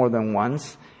reckon more than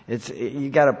once.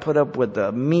 You got to put up with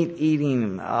the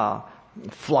meat-eating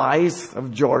flies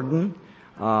of Jordan.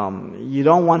 You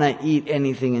don't want to eat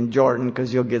anything in Jordan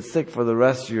because you'll get sick for the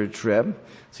rest of your trip.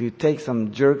 So you take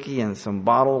some jerky and some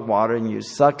bottled water and you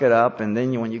suck it up, and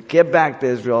then when you get back to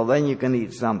Israel, then you can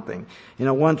eat something.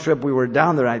 One trip we were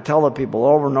down there, and I tell the people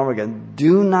over and over again,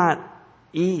 do not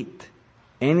eat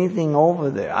anything over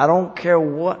there. I don't care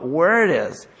where it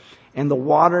is. And the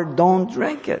water, don't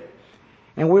drink it.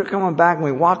 And we're coming back and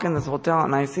we walk in this hotel,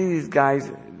 and I see these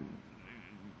guys,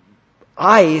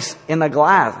 ice in a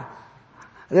glass.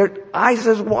 Their ice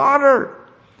is water.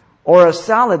 Or a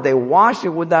salad, they wash it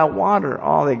with that water.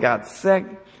 Oh, they got sick.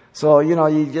 So,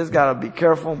 you just got to be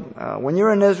careful. When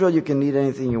you're in Israel, you can eat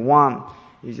anything you want.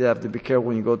 You just have to be careful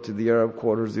when you go to the Arab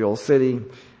quarters, the old city.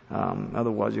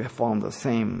 Otherwise, you fall in the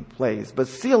same place. But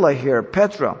Selah here,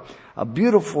 Petra, a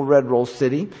beautiful red rose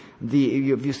city.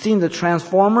 Have you seen the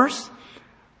Transformers?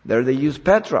 There they use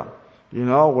Petra.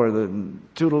 Where the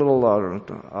two little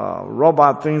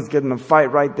robot things get in a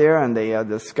fight right there, and they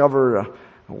discover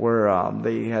where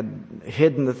they had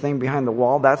hidden the thing behind the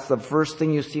wall. That's the first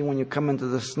thing you see when you come into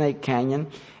the Snake Canyon,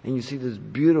 and you see this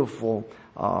beautiful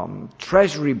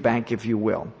treasury bank, if you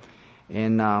will.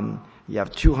 And you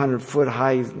have 200-foot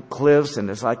high cliffs, and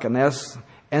it's like an S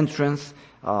entrance,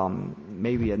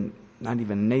 maybe not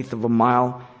even an eighth of a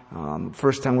mile.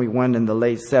 First time we went in the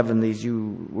late 70s,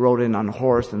 you rode in on a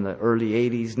horse. In the early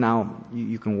 80s, now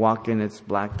you can walk in, it's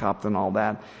blacktopped and all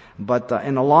that. But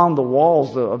and along the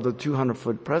walls of the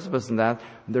 200-foot precipice and that,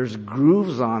 there's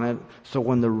grooves on it, so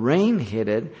when the rain hit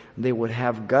it, they would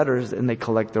have gutters and they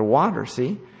collect their water,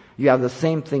 see? You have the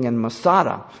same thing in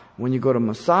Masada. When you go to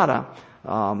Masada,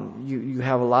 you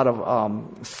have a lot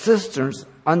of cisterns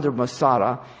under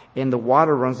Masada, and the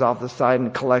water runs off the side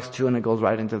and collects too, and it goes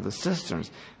right into the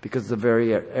cisterns because it's a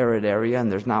very arid area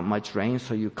and there's not much rain,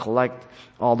 so you collect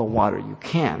all the water you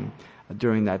can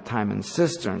during that time in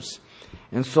cisterns.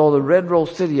 And so the red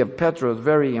rose city of Petra is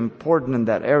very important in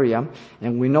that area,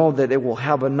 and we know that it will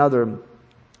have another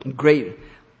great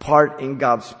part in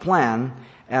God's plan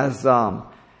as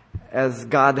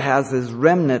God has his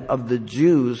remnant of the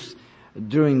Jews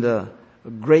during the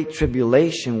great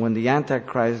tribulation, when the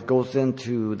Antichrist goes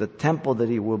into the temple that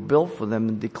he will build for them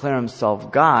and declare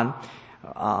himself God.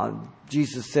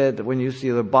 Jesus said that when you see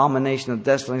the abomination of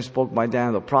desolation spoke by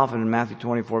Daniel the prophet in Matthew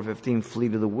 24:15, flee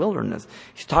to the wilderness.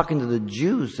 He's talking to the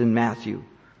Jews in Matthew.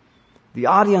 The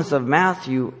audience of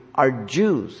Matthew are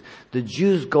Jews. The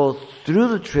Jews go through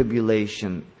the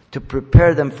tribulation to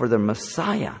prepare them for their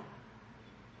Messiah.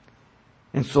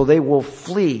 And so they will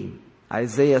flee.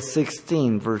 Isaiah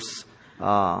 16 verse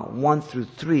 1 through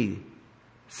 3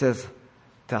 says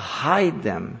to hide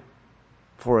them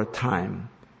for a time.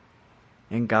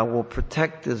 And God will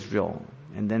protect Israel.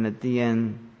 And then at the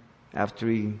end, after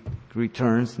he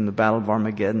returns in the Battle of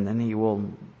Armageddon, then he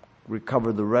will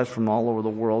recover the rest from all over the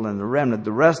world and the remnant,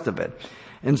 the rest of it.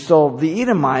 And so the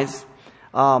Edomites,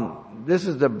 this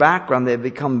is the background. They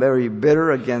become very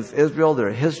bitter against Israel.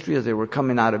 Their history as they were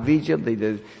coming out of Egypt.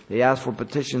 They asked for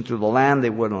petition through the land. They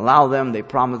wouldn't allow them. They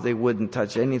promised they wouldn't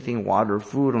touch anything, water or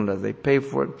food, unless they paid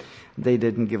for it. They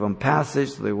didn't give them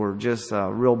passage. They were just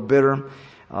real bitter.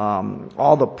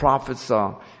 All the prophets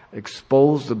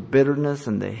exposed the bitterness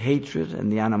and the hatred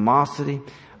and the animosity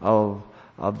of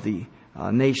the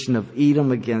nation of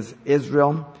Edom against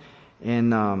Israel. In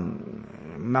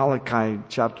Malachi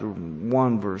chapter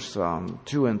 1 verse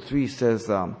 2 and 3 says,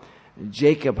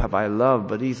 Jacob have I loved,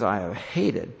 but Esau I have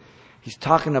hated. He's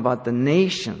talking about the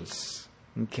nations.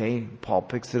 Okay, Paul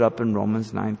picks it up in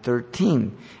Romans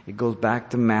 9:13. It goes back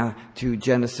to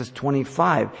Genesis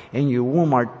 25. In your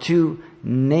womb are two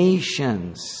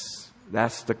nations.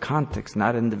 That's the context,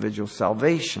 not individual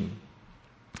salvation.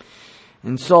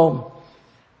 And so,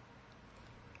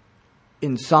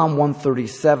 in Psalm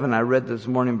 137, I read this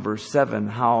morning verse 7,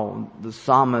 how the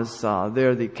psalmist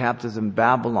there, the captives in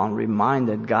Babylon,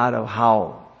 reminded God of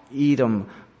how Edom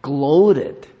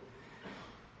gloated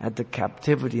at the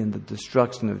captivity and the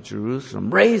destruction of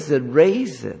Jerusalem. Raise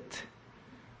it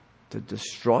to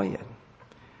destroy it.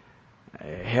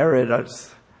 Herod,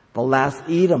 the last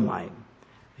Edomite,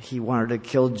 he wanted to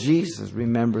kill Jesus.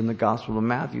 Remember in the Gospel of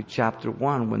Matthew chapter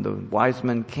 1 when the wise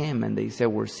men came and they said,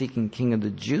 we're seeking King of the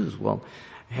Jews. Well,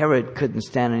 Herod couldn't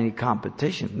stand any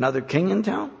competition. Another king in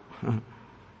town?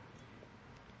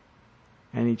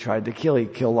 And he tried to kill. He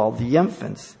killed all the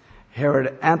infants.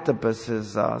 Herod Antipas,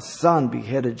 his son,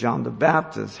 beheaded John the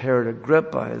Baptist. Herod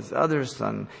Agrippa, his other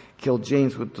son, killed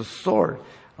James with the sword.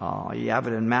 You have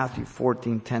it in Matthew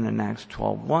 14:10 and Acts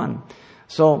 12:1.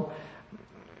 So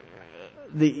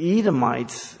the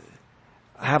Edomites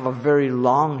have a very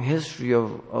long history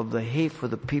of the hate for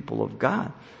the people of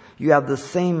God. You have the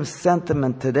same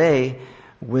sentiment today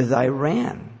with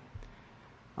Iran.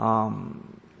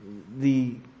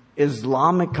 The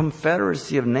Islamic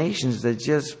Confederacy of Nations that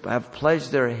just have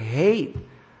pledged their hate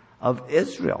of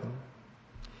Israel.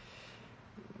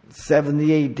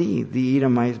 70 AD, the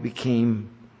Edomites became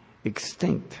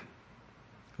extinct.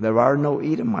 There are no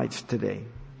Edomites today.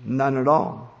 None at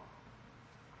all.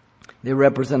 They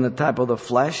represent a type of the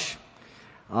flesh.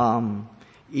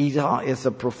 Esau is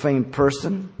a profane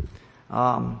person.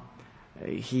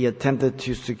 He attempted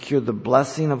to secure the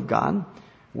blessing of God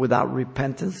without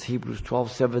repentance. Hebrews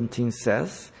 12:17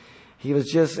 says. He was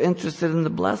just interested in the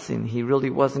blessing. He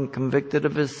really wasn't convicted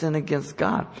of his sin against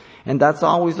God. And that's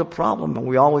always a problem. And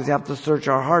we always have to search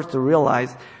our hearts to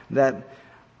realize that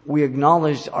we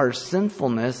acknowledge our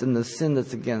sinfulness and the sin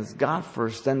that's against God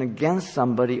first, then against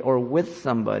somebody or with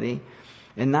somebody,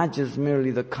 and not just merely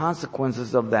the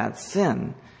consequences of that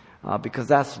sin, because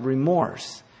that's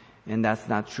remorse, and that's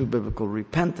not true biblical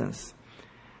repentance.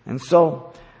 And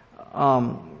so,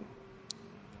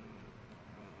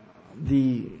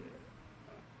 the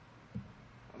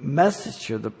message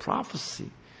here, the prophecy,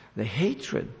 the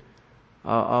hatred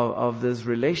of this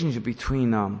relationship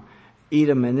between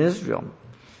Edom and Israel.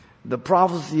 The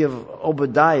prophecy of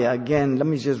Obadiah, again, let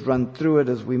me just run through it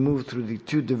as we move through the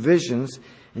two divisions.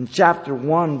 In chapter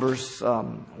 1, verse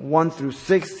 1 through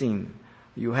 16,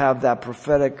 you have that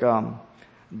prophetic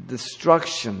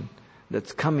destruction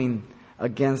that's coming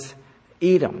against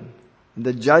Edom,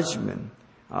 the judgment.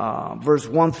 Verse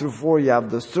 1 through 4, you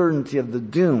have the certainty of the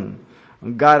doom.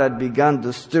 God had begun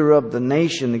to stir up the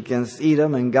nation against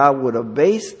Edom, and God would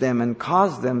abase them and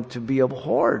cause them to be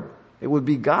abhorred. It would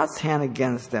be God's hand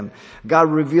against them.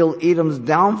 God revealed Edom's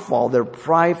downfall, their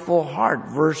prideful heart.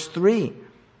 Verse 3.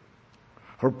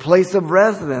 Her place of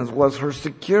residence was her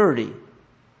security,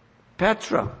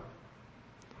 Petra.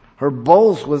 Her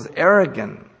boast was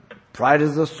arrogant. Pride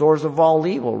is the source of all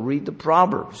evil. Read the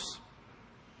Proverbs.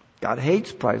 God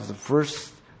hates pride. It's the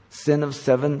first sin of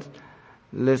 7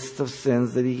 lists of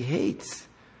sins that He hates.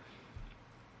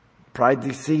 Pride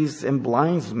deceives and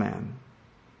blinds man.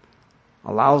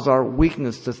 Allows our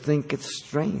weakness to think it's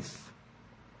strength.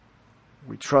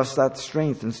 We trust that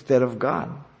strength instead of God.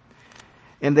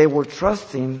 And they were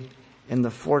trusting in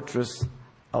the fortress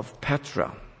of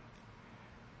Petra.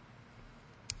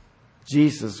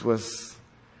 Jesus was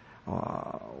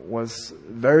was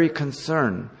very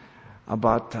concerned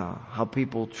about how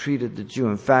people treated the Jew.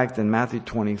 In fact, in Matthew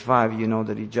 25, you know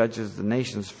that he judges the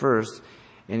nations first.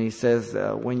 And he says,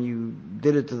 when you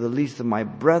did it to the least of my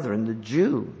brethren, the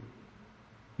Jew,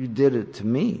 you did it to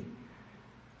me.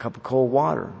 A cup of cold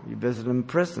water. You visited him in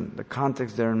prison. The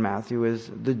context there in Matthew is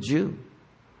the Jew.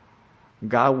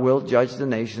 God will judge the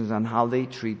nations on how they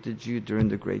treat the Jew during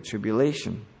the Great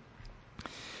Tribulation.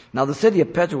 Now, the city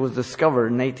of Petra was discovered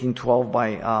in 1812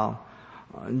 by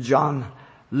John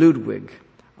Ludwig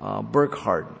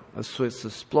Burckhardt, a Swiss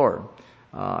explorer.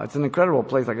 It's an incredible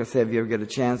place. Like I said, if you ever get a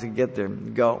chance to get there,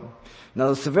 go. Now,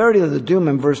 the severity of the doom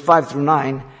in verse 5 through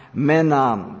 9, men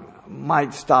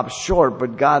might stop short,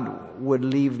 but God would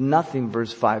leave nothing,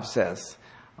 verse 5 says.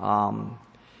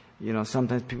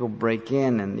 Sometimes people break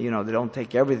in and, they don't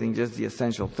take everything, just the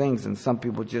essential things, and some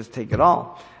people just take it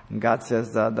all. And God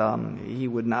says that He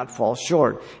would not fall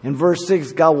short. In verse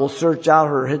 6, God will search out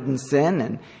her hidden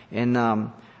sin and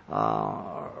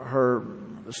her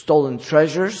stolen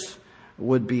treasures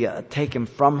would be taken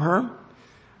from her.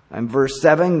 And verse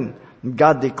 7,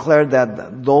 God declared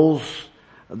that those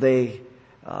they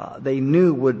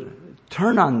knew would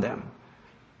turn on them.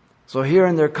 So here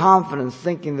in their confidence,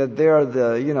 thinking that they are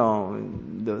the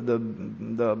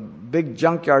big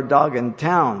junkyard dog in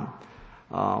town,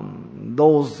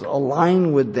 those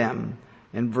aligned with them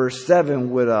in verse 7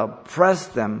 would press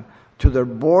them to their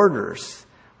borders.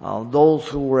 Those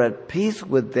who were at peace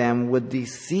with them would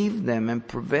deceive them and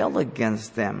prevail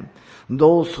against them.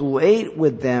 Those who ate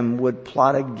with them would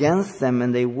plot against them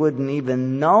and they wouldn't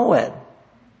even know it.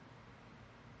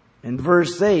 In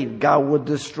verse 8, God would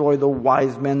destroy the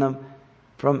wise men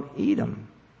from Edom.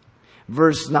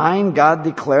 Verse 9, God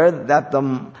declared that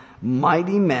the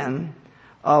mighty men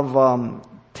of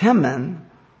Teman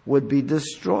would be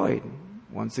destroyed.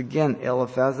 Once again,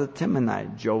 Eliphaz the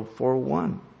Temanite, Job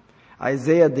 4:1.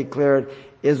 Isaiah declared,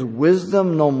 is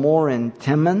wisdom no more in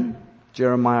Teman?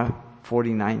 Jeremiah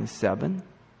 49:7.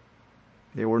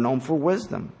 They were known for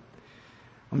wisdom.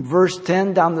 In verse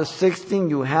 10 down to 16,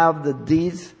 you have the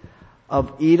deeds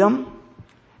of Edom.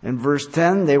 In verse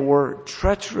 10, they were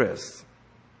treacherous.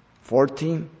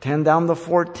 10 down to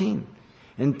 14.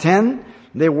 In 10,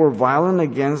 they were violent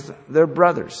against their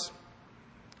brothers.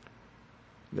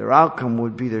 Their outcome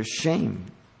would be their shame.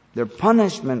 Their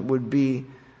punishment would be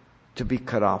to be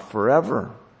cut off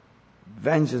forever.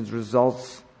 Vengeance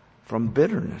results from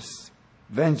bitterness.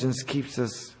 Vengeance keeps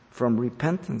us from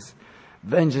repentance.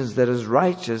 Vengeance that is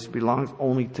righteous belongs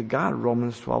only to God.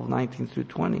 Romans 12:19 through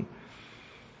 20.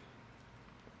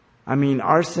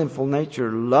 Our sinful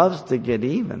nature loves to get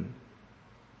even.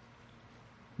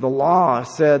 The law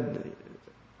said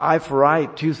eye for eye,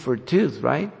 tooth for tooth,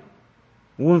 right?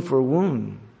 Wound for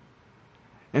wound.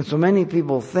 And so many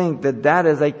people think that that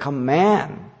is a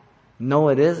command. No,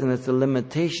 it isn't. It's a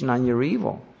limitation on your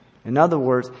evil. In other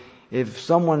words, if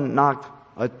someone knocked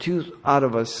a tooth out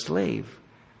of a slave,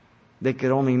 they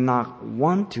could only knock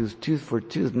one tooth for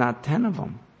tooth, not 10 of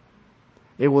them.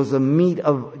 It was a meat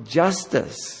of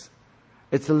justice.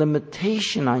 It's a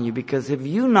limitation on you, because if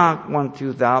you knock one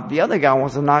tooth out, the other guy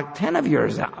wants to knock 10 of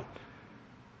yours out.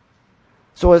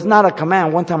 So it's not a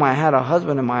command. One time I had a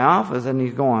husband in my office and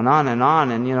he's going on,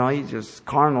 and he's just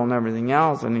carnal and everything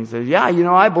else. And he says, yeah,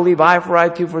 I believe eye for eye,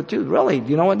 tooth for tooth. Really? Do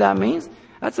you know what that means?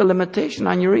 That's a limitation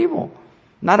on your evil.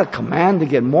 Not a command to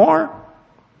get more.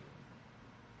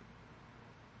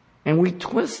 And we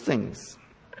twist things.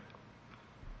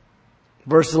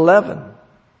 Verse 11.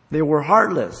 They were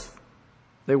heartless.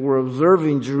 They were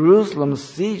observing Jerusalem's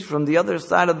siege from the other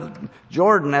side of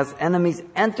Jordan as enemies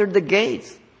entered the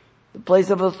gates. The place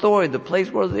of authority, the place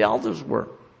where the elders were,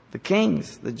 the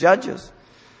kings, the judges.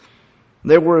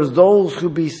 They were as those who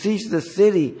besieged the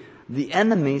city, the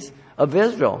enemies of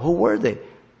Israel. Who were they?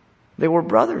 They were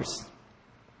brothers.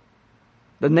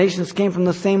 The nations came from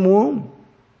the same womb.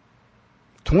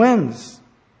 Twins.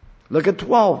 Look at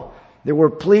 12. They were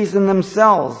pleased in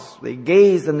themselves. They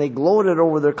gazed and they gloated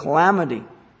over their calamity.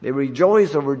 They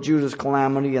rejoiced over Judah's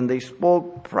calamity, and they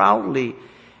spoke proudly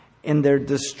in their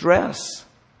distress.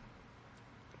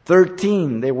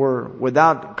 13, they were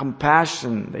without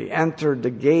compassion. They entered the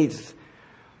gates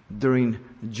during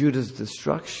Judah's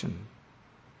destruction.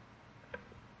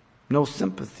 No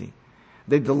sympathy.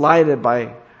 They delighted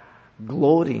by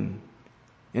gloating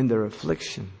in their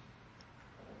affliction.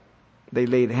 They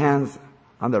laid hands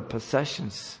on their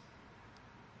possessions.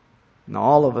 Now,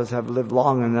 all of us have lived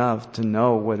long enough to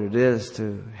know what it is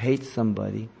to hate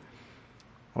somebody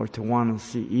or to want to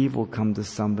see evil come to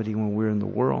somebody when we're in the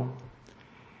world.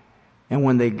 And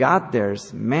when they got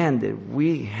theirs, man, did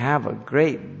we have a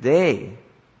great day.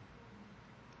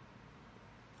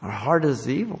 Our heart is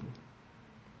evil.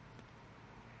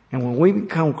 And when we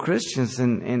become Christians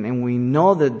and we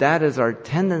know that that is our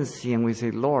tendency, and we say,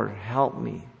 Lord, help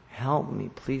me,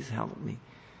 please help me.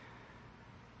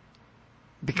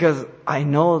 Because I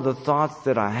know the thoughts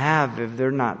that I have, if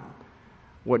they're not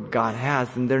what God has,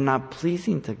 then they're not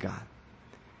pleasing to God.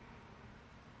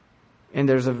 And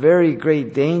there's a very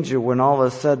great danger when all of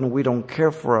a sudden we don't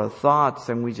care for our thoughts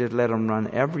and we just let them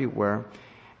run everywhere.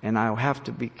 And I have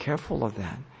to be careful of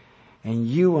that. And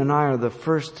you and I are the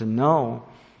first to know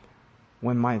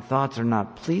when my thoughts are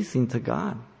not pleasing to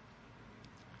God.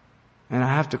 And I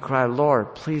have to cry,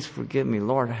 Lord, please forgive me.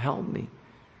 Lord, help me.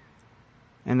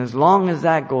 And as long as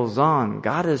that goes on,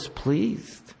 God is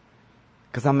pleased.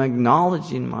 Because I'm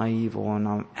acknowledging my evil and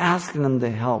I'm asking Him to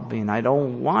help me. And I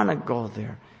don't want to go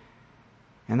there.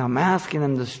 And I'm asking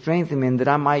Him to strengthen me and that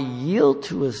I might yield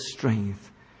to His strength.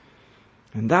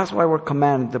 And that's why we're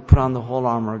commanded to put on the whole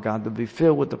armor of God, to be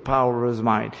filled with the power of His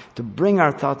might, to bring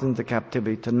our thoughts into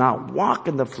captivity, to not walk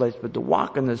in the flesh, but to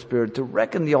walk in the Spirit, to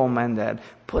reckon the old man dead,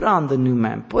 put on the new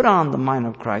man, put on the mind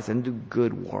of Christ, and do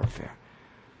good warfare.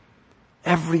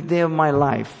 Every day of my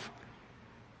life,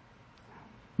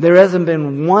 there hasn't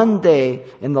been one day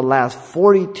in the last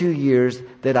 42 years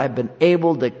that I've been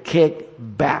able to kick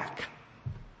back.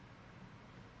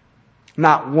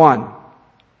 Not one.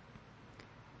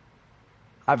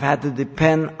 I've had to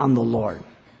depend on the Lord.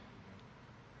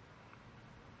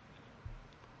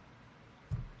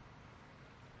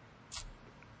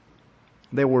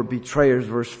 They were betrayers,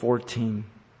 verse 14.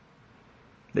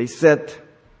 They set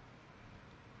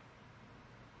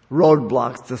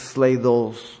roadblocks to slay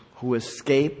those who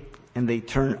escape, and they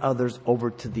turn others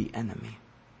over to the enemy.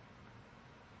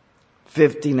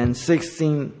 15 and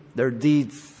 16, their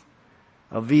deeds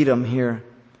of Edom here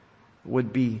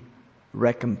would be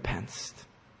recompensed.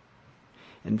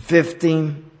 In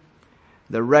 15,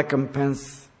 the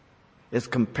recompense is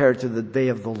compared to the day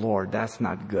of the Lord. That's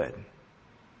not good.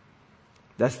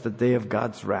 That's the day of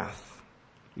God's wrath.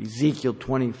 Ezekiel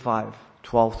 25,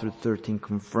 12 through 13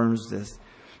 confirms this.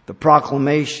 The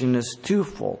proclamation is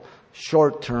twofold,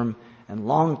 short-term and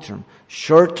long-term.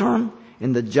 Short-term,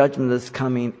 in the judgment that's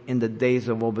coming in the days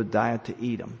of Obadiah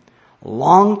to Edom.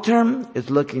 Long-term is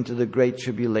looking to the great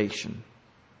tribulation.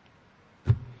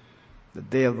 The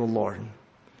day of the Lord.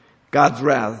 God's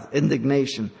wrath,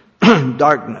 indignation,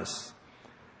 darkness.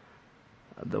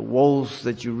 The woes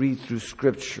that you read through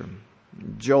Scripture.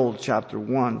 Joel chapter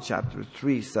 1, chapter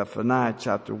 3, Zephaniah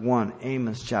chapter 1,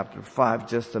 Amos chapter 5,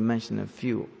 just to mention a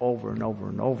few, over and over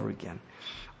and over again.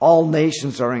 All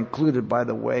nations are included, by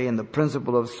the way, and the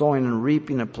principle of sowing and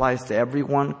reaping applies to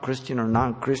everyone, Christian or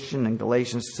non-Christian, in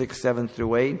Galatians 6, 7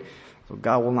 through 8. So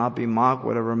God will not be mocked.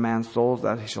 Whatever man sows,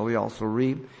 that shall he also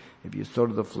reap. If you sow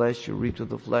to the flesh, you reap to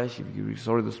the flesh. If you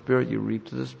sow to the Spirit, you reap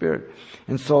to the Spirit.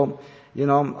 And so,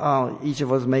 each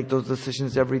of us make those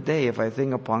decisions every day. If I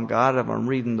think upon God, if I'm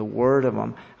reading the Word, if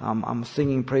I'm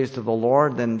singing praise to the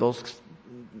Lord, then those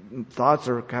thoughts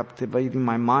are captivating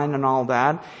my mind and all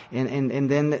that. And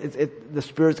then the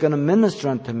Spirit's going to minister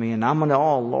unto me. And I'm going to,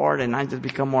 oh Lord, and I just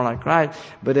become more like Christ.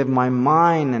 But if my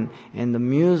mind and the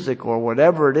music or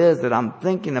whatever it is that I'm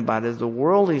thinking about is the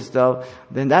worldly stuff,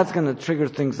 then that's going to trigger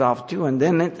things off too. And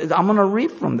then I'm going to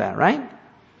reap from that, right?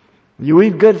 You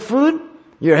eat good food,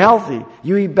 you're healthy.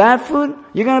 You eat bad food,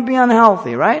 you're going to be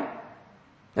unhealthy, right?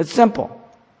 It's simple.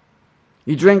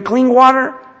 You drink clean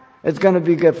water, it's going to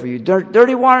be good for you.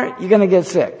 Dirty water, you're going to get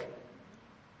sick.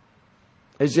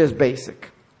 It's just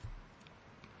basic.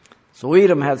 So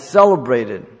Edom had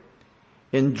celebrated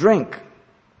in drink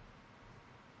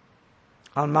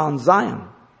on Mount Zion,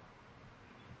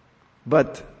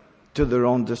 but to their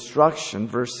own destruction.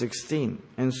 Verse 16.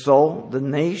 And so the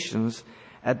nations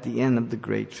at the end of the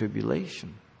Great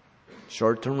Tribulation.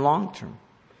 Short-term, long-term.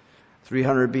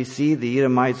 300 BC, the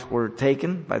Edomites were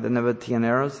taken by the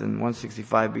Nabateans. In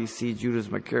 165 BC, Judas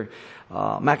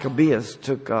Maccabeus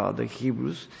took the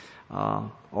Hebrews,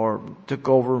 or took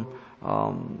over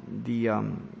the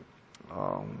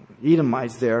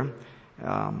Edomites there.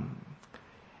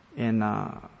 And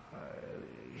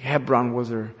Hebron was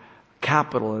their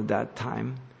capital at that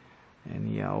time, and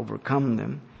he overcome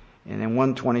them. And in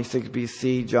 126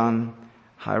 BC, John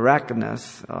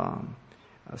Hyrcanus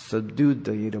subdued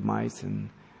the Edomites and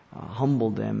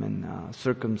humbled them and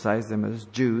circumcised them as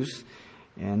Jews.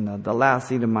 And the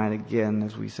last Edomite, again,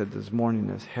 as we said this morning,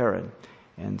 is Herod.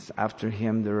 And after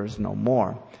him, there is no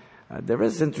more. There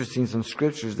is interesting some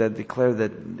scriptures that declare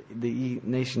that the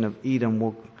nation of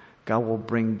Edom God will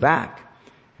bring back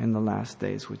in the last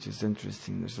days, which is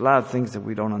interesting. There's a lot of things that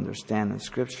we don't understand in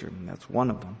Scripture, and that's one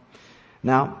of them.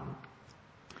 Now,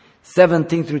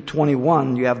 17 through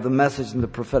 21, you have the message and the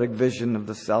prophetic vision of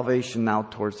the salvation now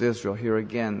towards Israel. Here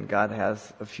again, God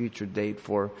has a future date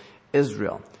for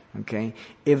Israel. Okay?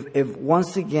 If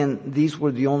once again, these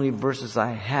were the only verses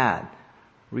I had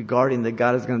regarding that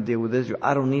God is going to deal with Israel,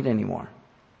 I don't need any more.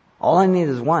 All I need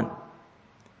is one.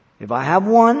 If I have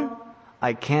one,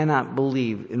 I cannot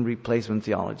believe in replacement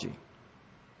theology.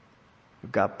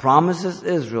 If God promises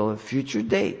Israel a future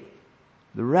date,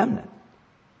 the remnant,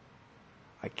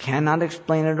 I cannot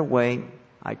explain it away.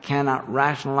 I cannot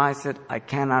rationalize it. I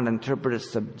cannot interpret it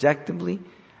subjectively.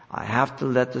 I have to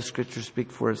let the Scripture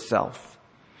speak for itself.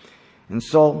 And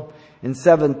so, in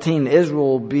 17, Israel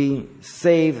will be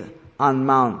saved on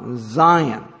Mount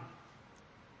Zion.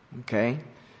 Okay?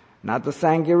 Not the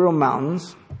San Gabriel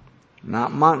Mountains,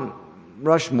 not Mount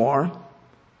Rushmore,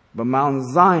 but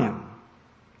Mount Zion.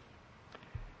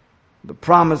 The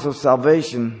promise of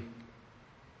salvation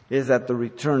is at the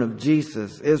return of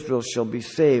Jesus. Israel shall be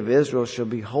saved. Israel shall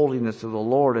be holiness to the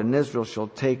Lord, and Israel shall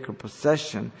take her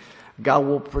possession. God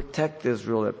will protect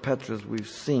Israel at Petra, as we've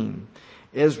seen.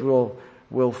 Israel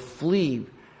will flee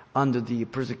under the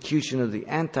persecution of the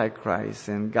Antichrist,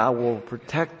 and God will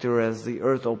protect her as the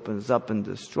earth opens up and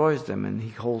destroys them, and He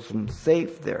holds them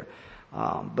safe there.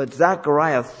 But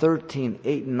Zechariah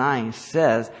 13:8-9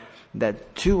 says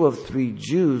that 2 of 3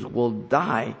 Jews will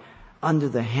die under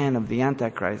the hand of the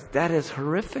Antichrist. That is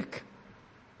horrific.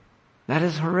 That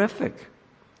is horrific.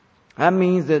 That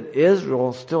means that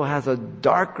Israel still has a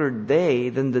darker day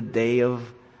than the day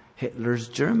of Hitler's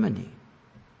Germany.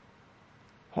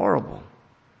 Horrible.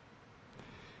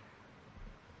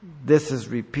 This is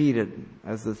repeated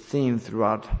as the theme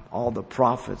throughout all the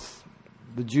prophets.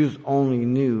 The Jews only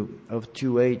knew of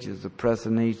 2 ages, the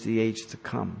present age, the age to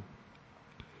come.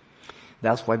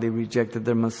 That's why they rejected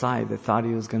their Messiah. They thought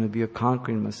He was going to be a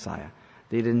conquering Messiah.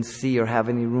 They didn't see or have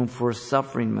any room for a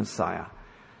suffering Messiah.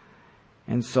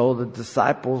 And so the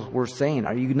disciples were saying,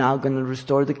 are you now going to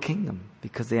restore the kingdom?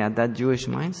 Because they had that Jewish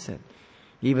mindset.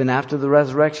 Even after the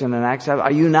resurrection in Acts 5,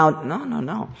 are you now?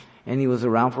 No. And He was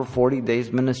around for 40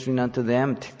 days ministering unto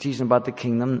them, teaching about the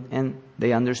kingdom, and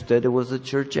they understood it was the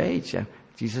church age.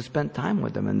 Jesus spent time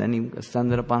with them, and then He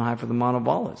ascended up on high for the Mount of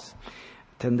Olives.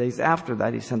 10 days after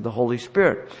that, He sent the Holy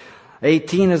Spirit.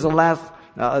 18 is the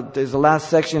last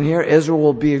section here. Israel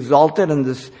will be exalted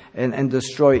and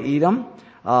destroy Edom.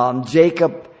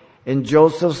 Jacob and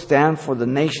Joseph stand for the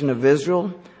nation of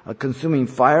Israel, a consuming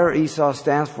fire. Esau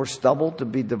stands for stubble to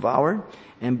be devoured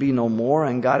and be no more.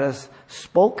 And God has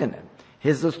spoken it.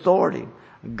 His authority.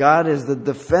 God is the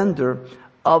defender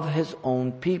of His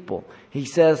own people. He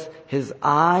says His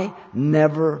eye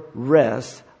never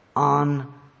rests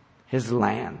on His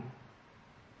land.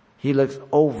 He looks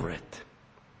over it.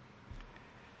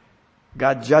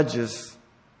 God judges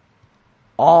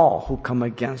all who come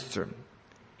against her.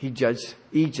 He judged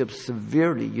Egypt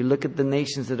severely. You look at the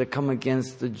nations that have come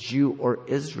against the Jew or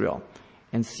Israel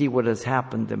and see what has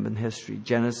happened to them in history.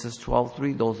 Genesis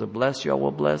 12:3, those that bless you, I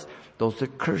will bless. Those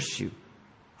that curse you,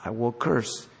 I will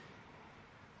curse.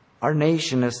 Our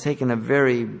nation has taken a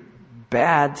very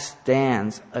bad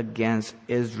stance against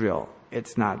Israel.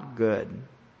 It's not good.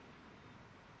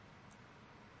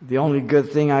 The only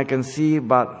good thing I can see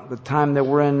about the time that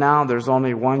we're in now, there's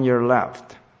only 1 year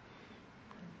left.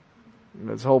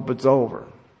 Let's hope it's over.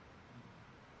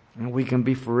 And we can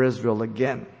be for Israel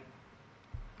again.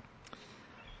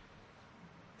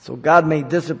 So God may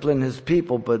discipline His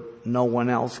people, but no one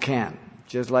else can.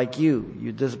 Just like you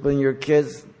discipline your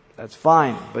kids, that's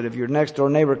fine. But if your next door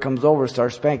neighbor comes over and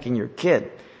starts spanking your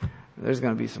kid, there's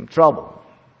going to be some trouble.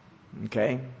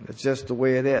 Okay? That's just the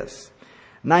way it is.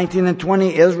 19 and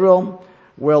 20, Israel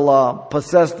will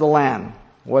possess the land.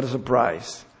 What a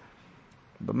surprise.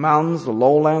 The mountains, the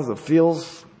lowlands, the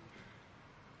fields,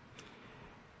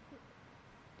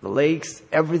 the lakes,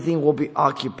 everything will be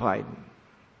occupied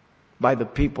by the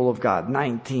people of God.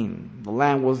 19. The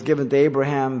land was given to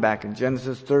Abraham back in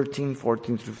Genesis 13,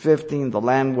 14 through 15. The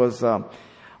land was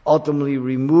ultimately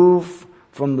removed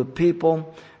from the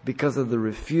people because of the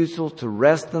refusal to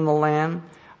rest in the land.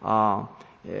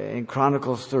 In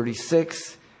Chronicles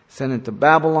 36, sent into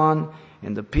Babylon,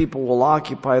 and the people will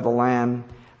occupy the land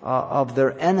of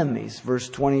their enemies. Verse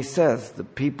 20 says, the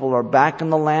people are back in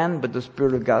the land, but the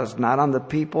Spirit of God is not on the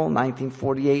people.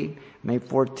 1948, May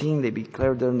 14, they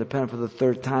declared they're independent for the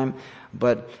 3rd time.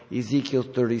 But Ezekiel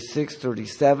 36,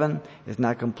 37 is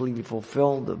not completely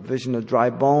fulfilled. The vision of dry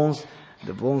bones.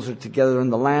 The bones are together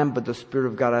in the land, but the Spirit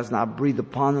of God has not breathed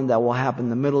upon them. That will happen in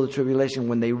the middle of the tribulation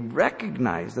when they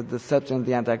recognize the deception of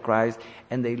the Antichrist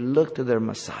and they look to their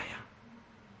Messiah.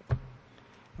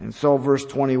 And so verse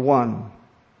 21,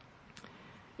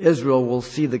 Israel will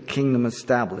see the kingdom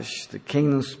established. The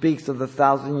kingdom speaks of the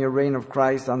 1,000-year reign of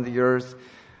Christ on the earth,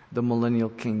 the millennial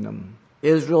kingdom.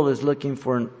 Israel is looking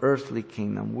for an earthly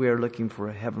kingdom. We are looking for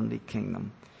a heavenly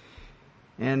kingdom.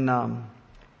 And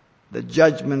the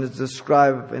judgment is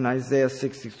described in Isaiah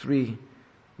 63,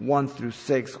 1 through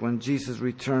 6, when Jesus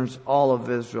returns. All of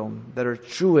Israel that are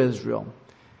true Israel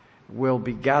will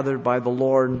be gathered by the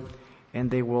Lord, and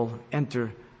they will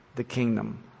enter the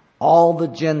kingdom. All the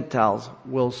Gentiles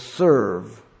will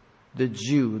serve the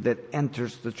Jew that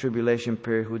enters the tribulation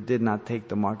period who did not take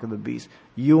the mark of the beast.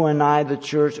 You and I, the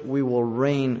church, we will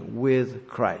reign with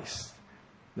Christ.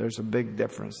 There's a big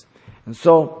difference. And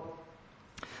so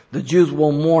the Jews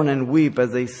will mourn and weep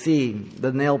as they see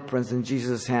the nail prints in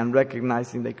Jesus' hand,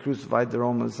 recognizing they crucified their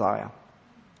own Messiah.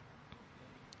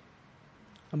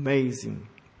 Amazing.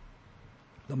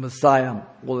 The Messiah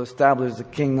will establish the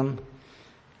kingdom,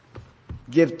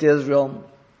 give to Israel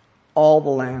all the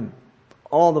land,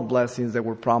 all the blessings that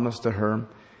were promised to her.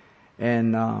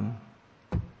 And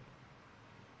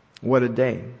what a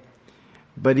day.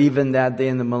 But even that day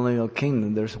in the millennial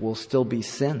kingdom, there will still be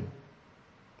sin.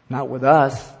 Not with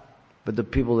us, but the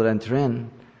people that enter in,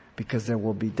 because there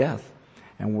will be death.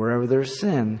 And wherever there's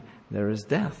sin, there is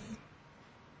death.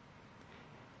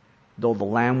 Though the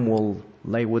lamb will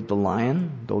lay with the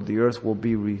lion, though the earth will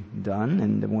be redone,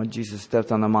 and when Jesus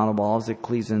steps on the Mount of Olives, it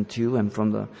cleaves in two, and from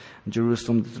the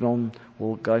Jerusalem throne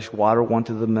will gush water, one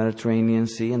to the Mediterranean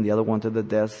Sea and the other one to the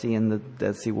Dead Sea, and the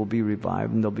Dead Sea will be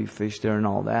revived, and there'll be fish there and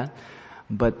all that.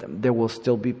 But there will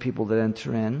still be people that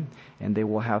enter in, and they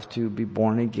will have to be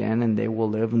born again, and they will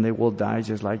live and they will die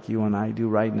just like you and I do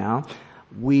right now.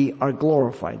 We are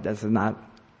glorified. That does not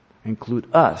include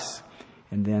us.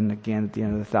 And then again, at the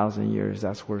end of the 1,000 years,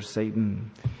 that's where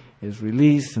Satan is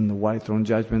released and the white throne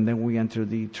judgment. Then we enter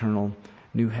the eternal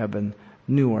new heaven,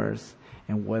 new earth.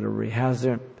 And whatever he has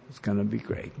there, it's going to be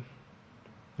great.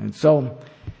 And so,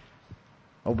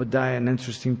 Obadiah, an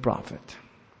interesting prophet.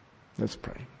 Let's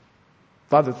pray.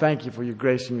 Father, thank you for your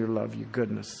grace and your love, your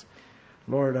goodness.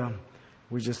 Lord,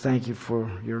 we just thank you for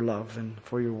your love and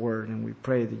for your word. And we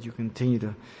pray that you continue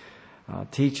to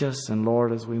teach us. And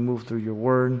Lord, as we move through your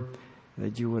word,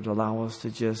 that you would allow us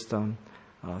to just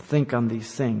think on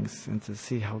these things and to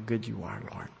see how good you are,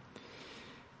 Lord.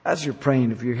 As you're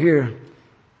praying, if you're here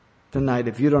tonight,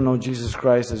 if you don't know Jesus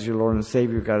Christ as your Lord and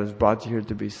Savior, God has brought you here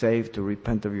to be saved, to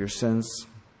repent of your sins.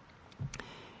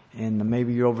 And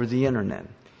maybe you're over the internet.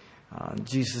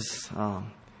 Jesus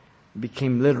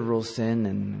became literal sin,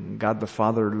 and God the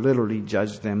Father literally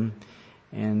judged them.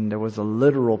 And there was a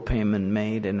literal payment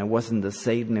made, and it wasn't to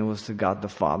Satan, it was to God the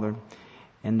Father.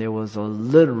 And there was a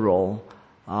literal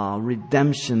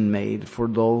redemption made for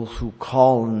those who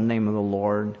call in the name of the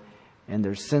Lord, and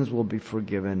their sins will be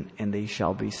forgiven, and they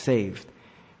shall be saved.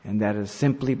 And that is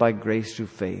simply by grace through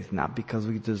faith, not because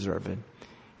we deserve it.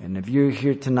 And if you're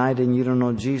here tonight and you don't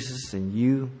know Jesus, and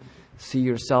you see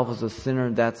yourself as a sinner,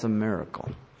 that's a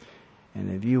miracle.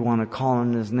 And if you want to call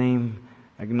on his name,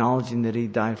 acknowledging that he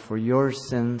died for your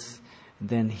sins,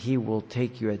 then he will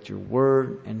take you at your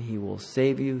word, and he will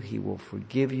save you, he will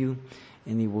forgive you,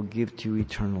 and he will give to you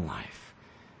eternal life.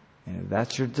 And if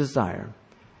that's your desire,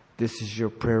 this is your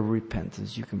prayer of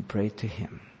repentance. You can pray to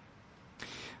him.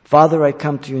 Father, I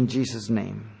come to you in Jesus'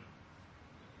 name.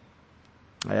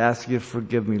 I ask you to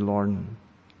forgive me, Lord,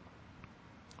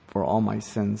 for all my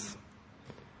sins.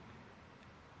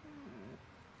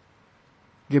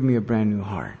 Give me a brand new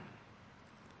heart.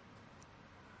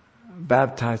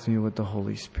 Baptize me with the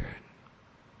Holy Spirit.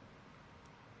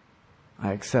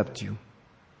 I accept you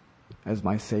as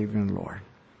my Savior and Lord.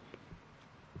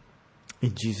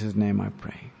 In Jesus' name I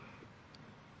pray.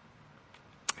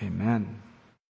 Amen.